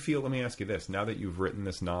 do you feel, let me ask you this, now that you've written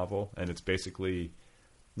this novel and it's basically,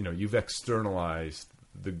 you've externalized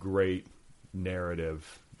the great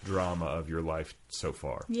narrative drama of your life so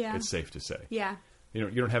far. Yeah. It's safe to say. Yeah. You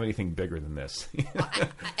don't have anything bigger than this.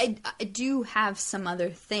 I do have some other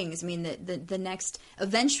things. I mean, the next...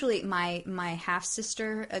 Eventually, my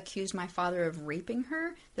half-sister accused my father of raping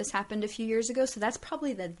her. This happened a few years ago, so that's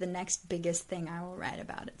probably the next biggest thing I will write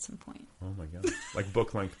about at some point. Oh, my God. Like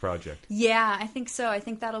book-length project. Yeah, I think so. I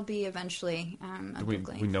think that'll be eventually Do we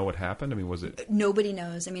know what happened? I mean, was it... Nobody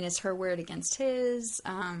knows. I mean, it's her word against his.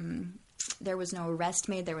 There was no arrest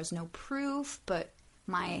made. There was no proof, but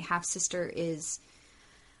my half-sister is...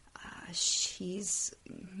 she's,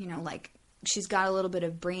 she's got a little bit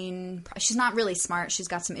of brain. She's not really smart. She's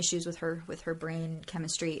got some issues with her brain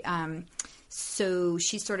chemistry. So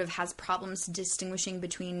she sort of has problems distinguishing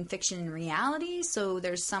between fiction and reality. So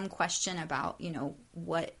there's some question about,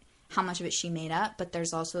 how much of it she made up. But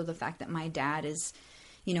there's also the fact that my dad is,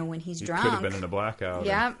 when he's drunk. Could have been in a blackout.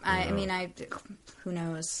 Yeah. Who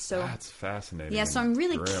knows? So that's fascinating. Yeah. So I'm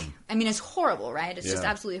really, grim. It's horrible, right? It's just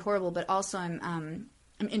absolutely horrible. But also I'm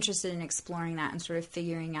interested in exploring that and sort of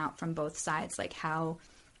figuring out from both sides, like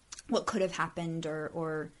what could have happened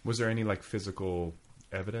or... Was there any physical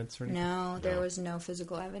evidence or anything? No, there was no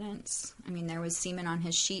physical evidence. I mean, there was semen on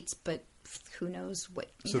his sheets, but who knows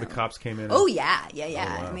what... So the cops came in? Oh, yeah. Oh,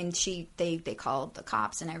 wow. I mean, they called the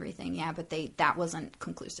cops and everything, yeah, but that wasn't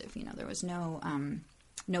conclusive. There was no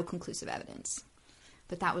conclusive evidence.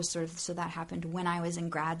 But that was so that happened when I was in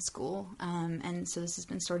grad school. And so this has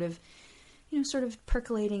been sort of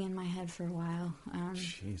percolating in my head for a while.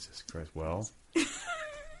 Jesus Christ! Well,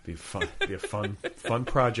 be a fun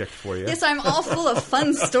project for you. Yes, I'm all full of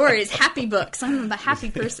fun stories, happy books. I'm a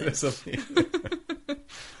happy person.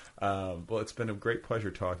 Well, it's been a great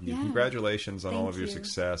pleasure talking to you. Yeah. Congratulations on Thank all of your you.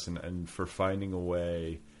 success and for finding a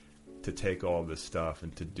way to take all this stuff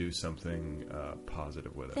and to do something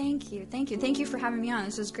positive with it. Thank you for having me on.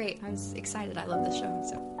 This was great. I was excited. I love the show.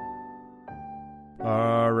 So.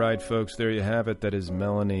 All right, folks, there you have it. That is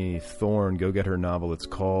Melanie Thorne. Go get her novel. It's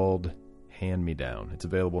called Hand Me Down. It's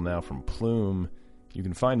available now from Plume. You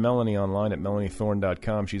can find Melanie online at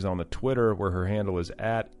melaniethorne.com. She's on the Twitter, where her handle is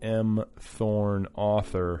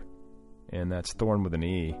 @mthorneauthor, and that's Thorne with an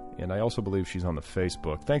E. And I also believe she's on the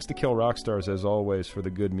Facebook. Thanks to Kill Rockstars, as always, for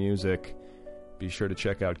the good music. Be sure to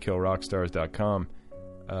check out killrockstars.com.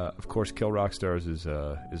 Of course, Kill Rockstars is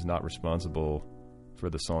not responsible for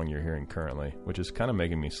the song you're hearing currently, which is kind of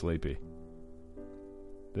making me sleepy.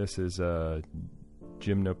 This is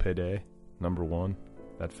Gymnopédie, number 1,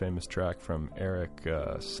 that famous track from Eric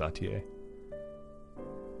Satie.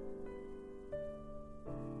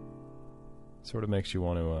 Sort of makes you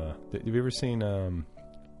want to... have you ever seen,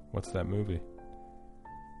 what's that movie?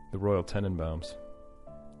 The Royal Tenenbaums,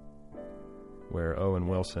 where Owen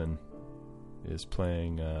Wilson is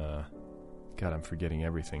playing... God, I'm forgetting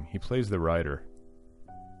everything. He plays the writer.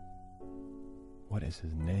 What is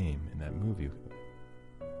his name in that movie?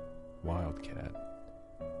 Wildcat.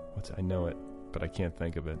 I know it, but I can't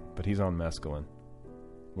think of it. But he's on mescaline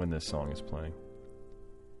when this song is playing.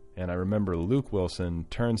 And I remember Luke Wilson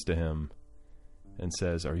turns to him and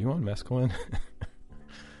says, "Are you on mescaline?"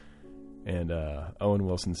 And Owen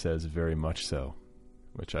Wilson says, "Very much so,"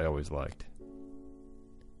 which I always liked.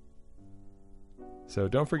 So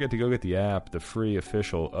don't forget to go get the app, the free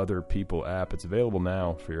official Other People app. It's available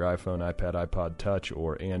now for your iPhone, iPad, iPod Touch,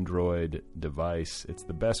 or Android device. It's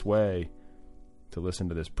the best way to listen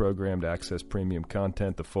to this program, to access premium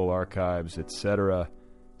content, the full archives, etc.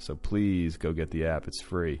 So please go get the app. It's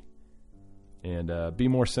free. And be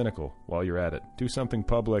more cynical while you're at it. Do something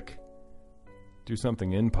public. Do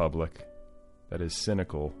something in public that is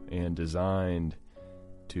cynical and designed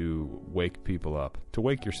to wake people up, to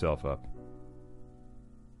wake yourself up.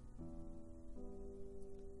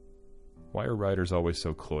 Why are writers always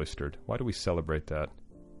so cloistered? Why do we celebrate that?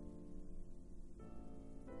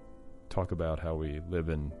 Talk about how we live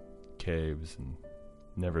in caves and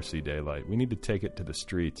never see daylight. We need to take it to the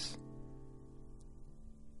streets,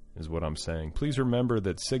 is what I'm saying. Please remember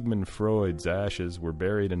that Sigmund Freud's ashes were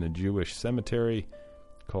buried in a Jewish cemetery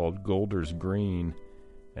called Golders Green,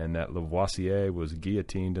 and that Lavoisier was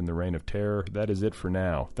guillotined in the Reign of Terror. That is it for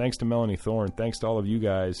now. Thanks to Melanie Thorne. Thanks to all of you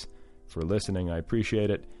guys for listening. I appreciate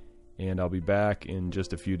it. And I'll be back in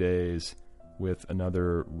just a few days with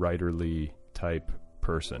another writerly type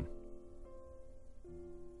person.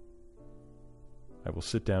 I will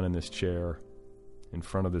sit down in this chair in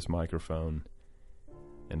front of this microphone,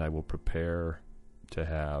 and I will prepare to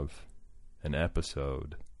have an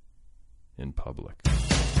episode in public.